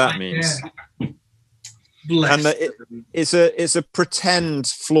 whatever that means. Yeah. Bless. And it's a pretend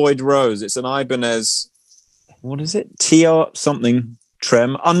Floyd Rose. It's an Ibanez, what is it? TR something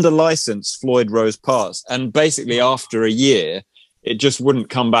trem, under license Floyd Rose parts. And basically after a year, it just wouldn't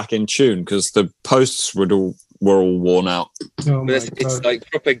come back in tune because the posts were all worn out. Oh but it's like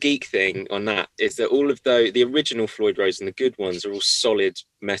proper geek thing on that is that all of the original Floyd Rose and the good ones are all solid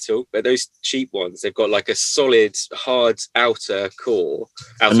metal, but those cheap ones, they've got like a solid hard outer core,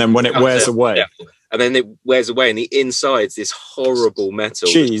 and then when it wears away, yeah, and then it wears away, and the inside's this horrible metal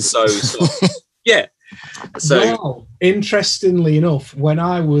cheese. So soft. Yeah. So well, interestingly enough, when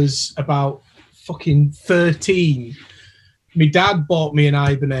I was about fucking 13, my dad bought me an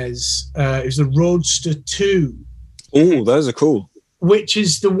Ibanez. It was a Roadster 2. Oh, those are cool. Which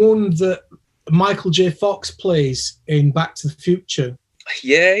is the one that Michael J. Fox plays in Back to the Future.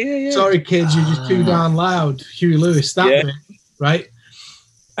 Yeah. Sorry, kids, you're just too darn loud. Huey Lewis, that bit, right?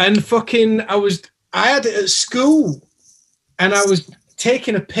 And fucking, I had it at school, and I was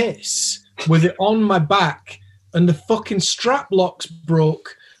taking a piss with it on my back, and the fucking strap locks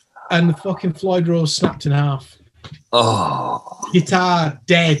broke, and the fucking Floyd Rose snapped in half. Oh, guitar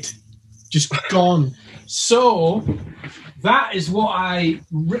dead, just gone. So that is what I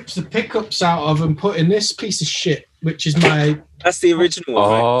ripped the pickups out of and put in this piece of shit, which is that's the original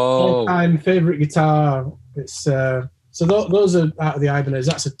one. all-time favorite guitar. It's so those are out of the Ibanez.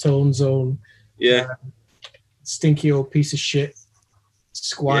 That's a Tone Zone. Yeah, stinky old piece of shit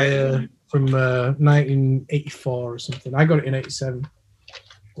Squire from 1984 or something. I got it in 87.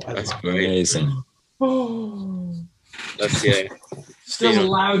 That's great. Amazing. Oh. That's Still the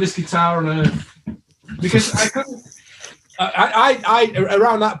loudest guitar on earth. Because I couldn't. I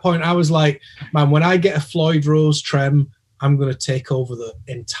around that point I was like, man, when I get a Floyd Rose trem, I'm gonna take over the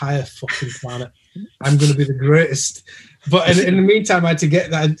entire fucking planet. I'm gonna be the greatest. But in the meantime, I had to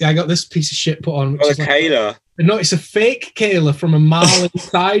get that. I got this piece of shit put on. Which is Kayla. No, it's a fake Kayla from a Marlin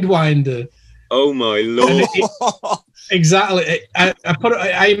Sidewinder. Oh my lord! Exactly.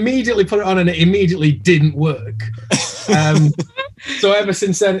 I immediately put it on, and it immediately didn't work. So ever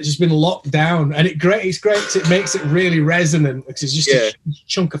since then, it's just been locked down, and it's great. It makes it really resonant because it's just a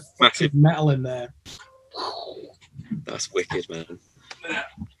chunk of fucking metal in there. That's wicked, man.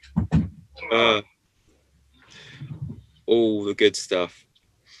 All the good stuff.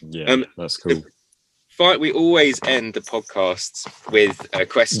 Yeah, that's cool. We always end the podcasts with a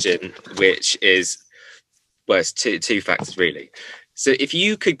question, which is, well, it's two factors really. So if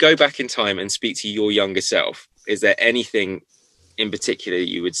you could go back in time and speak to your younger self, is there anything in particular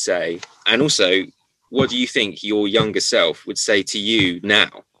you would say? And also, what do you think your younger self would say to you now?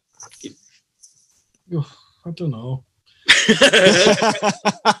 I don't know.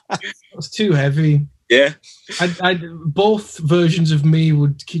 That's too heavy. Yeah. Both versions of me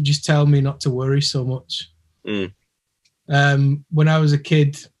would just tell me not to worry so much. Mm. When I was a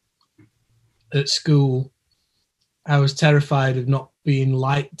kid at school, I was terrified of not being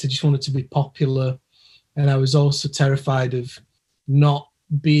liked. I just wanted to be popular. And I was also terrified of not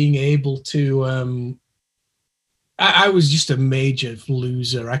being able to... I was just a major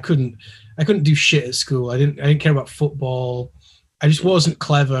loser. I couldn't do shit at school. I didn't care about football. I just wasn't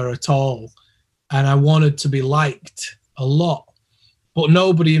clever at all. And I wanted to be liked a lot. But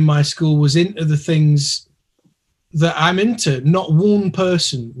nobody in my school was into the things that I'm into. Not one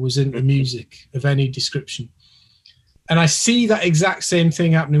person was into music of any description. And I see that exact same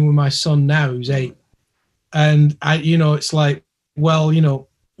thing happening with my son now, who's 8. And it's like, well,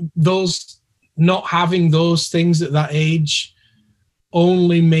 those not having those things at that age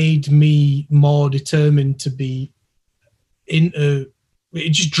only made me more determined to be into.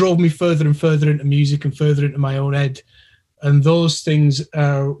 It just drove me further and further into music and further into my own head. And those things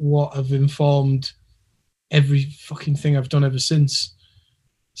are what have informed every fucking thing I've done ever since.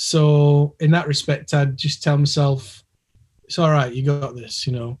 So in that respect, I'd just tell myself, it's all right, you got this,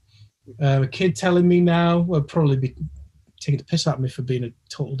 A kid telling me now would probably be taking the piss out of me for being a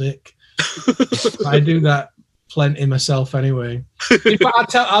total dick. I do that plenty myself anyway. In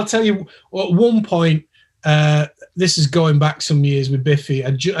fact, I'll tell you, at one point, this is going back some years with Biffy.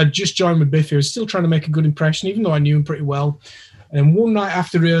 I just joined with Biffy. I was still trying to make a good impression, even though I knew him pretty well. And one night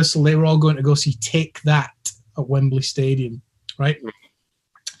after rehearsal, they were all going to go see Take That at Wembley Stadium, right?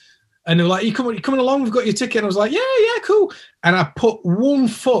 And they were like, you coming along? We've got your ticket. And I was like, yeah, cool. And I put one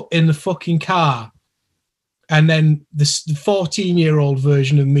foot in the fucking car. And then the 14-year-old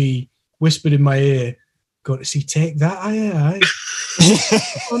version of me whispered in my ear, "Go to see Take That, aye."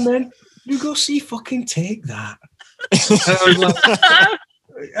 And then you go see fucking Take That. And I was like,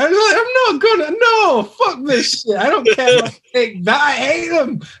 I'm not gonna. No, fuck this shit. I don't care about Take That. I hate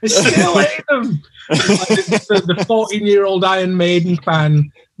them. I still hate them. The 14-year-old Iron Maiden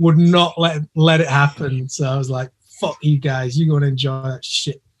fan would not let it happen. So I was like, fuck you guys. You go and enjoy that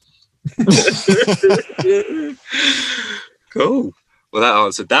shit. Cool. Well, that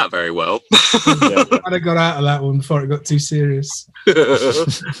answered that very well. I'd have got out of that one before it got too serious.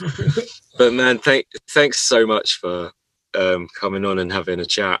 But man, thanks so much for coming on and having a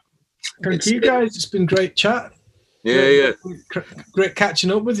chat. Thank you guys. It's been great chat. Yeah. Great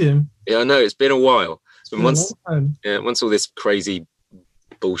catching up with you. Yeah, I know. It's been a while. It's been a long time. Yeah, once all this crazy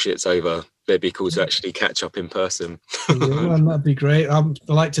bullshit's over, it'd be cool to actually catch up in person. Yeah, man, that'd be great. I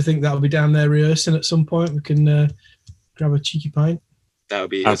like to think that'll be down there rehearsing at some point. We can grab a cheeky pint. That would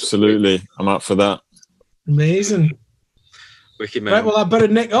be absolutely. I'm up for that. Amazing. Wicked, man. Right, well, I better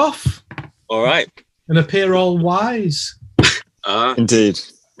nick off. All right. And appear all wise. Indeed.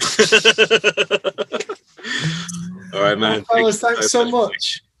 All right, man. Fellas, thanks so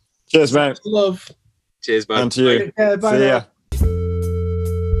much. Cheers, mate. Love. Cheers, man. And to you. Take care, bye See now. ya.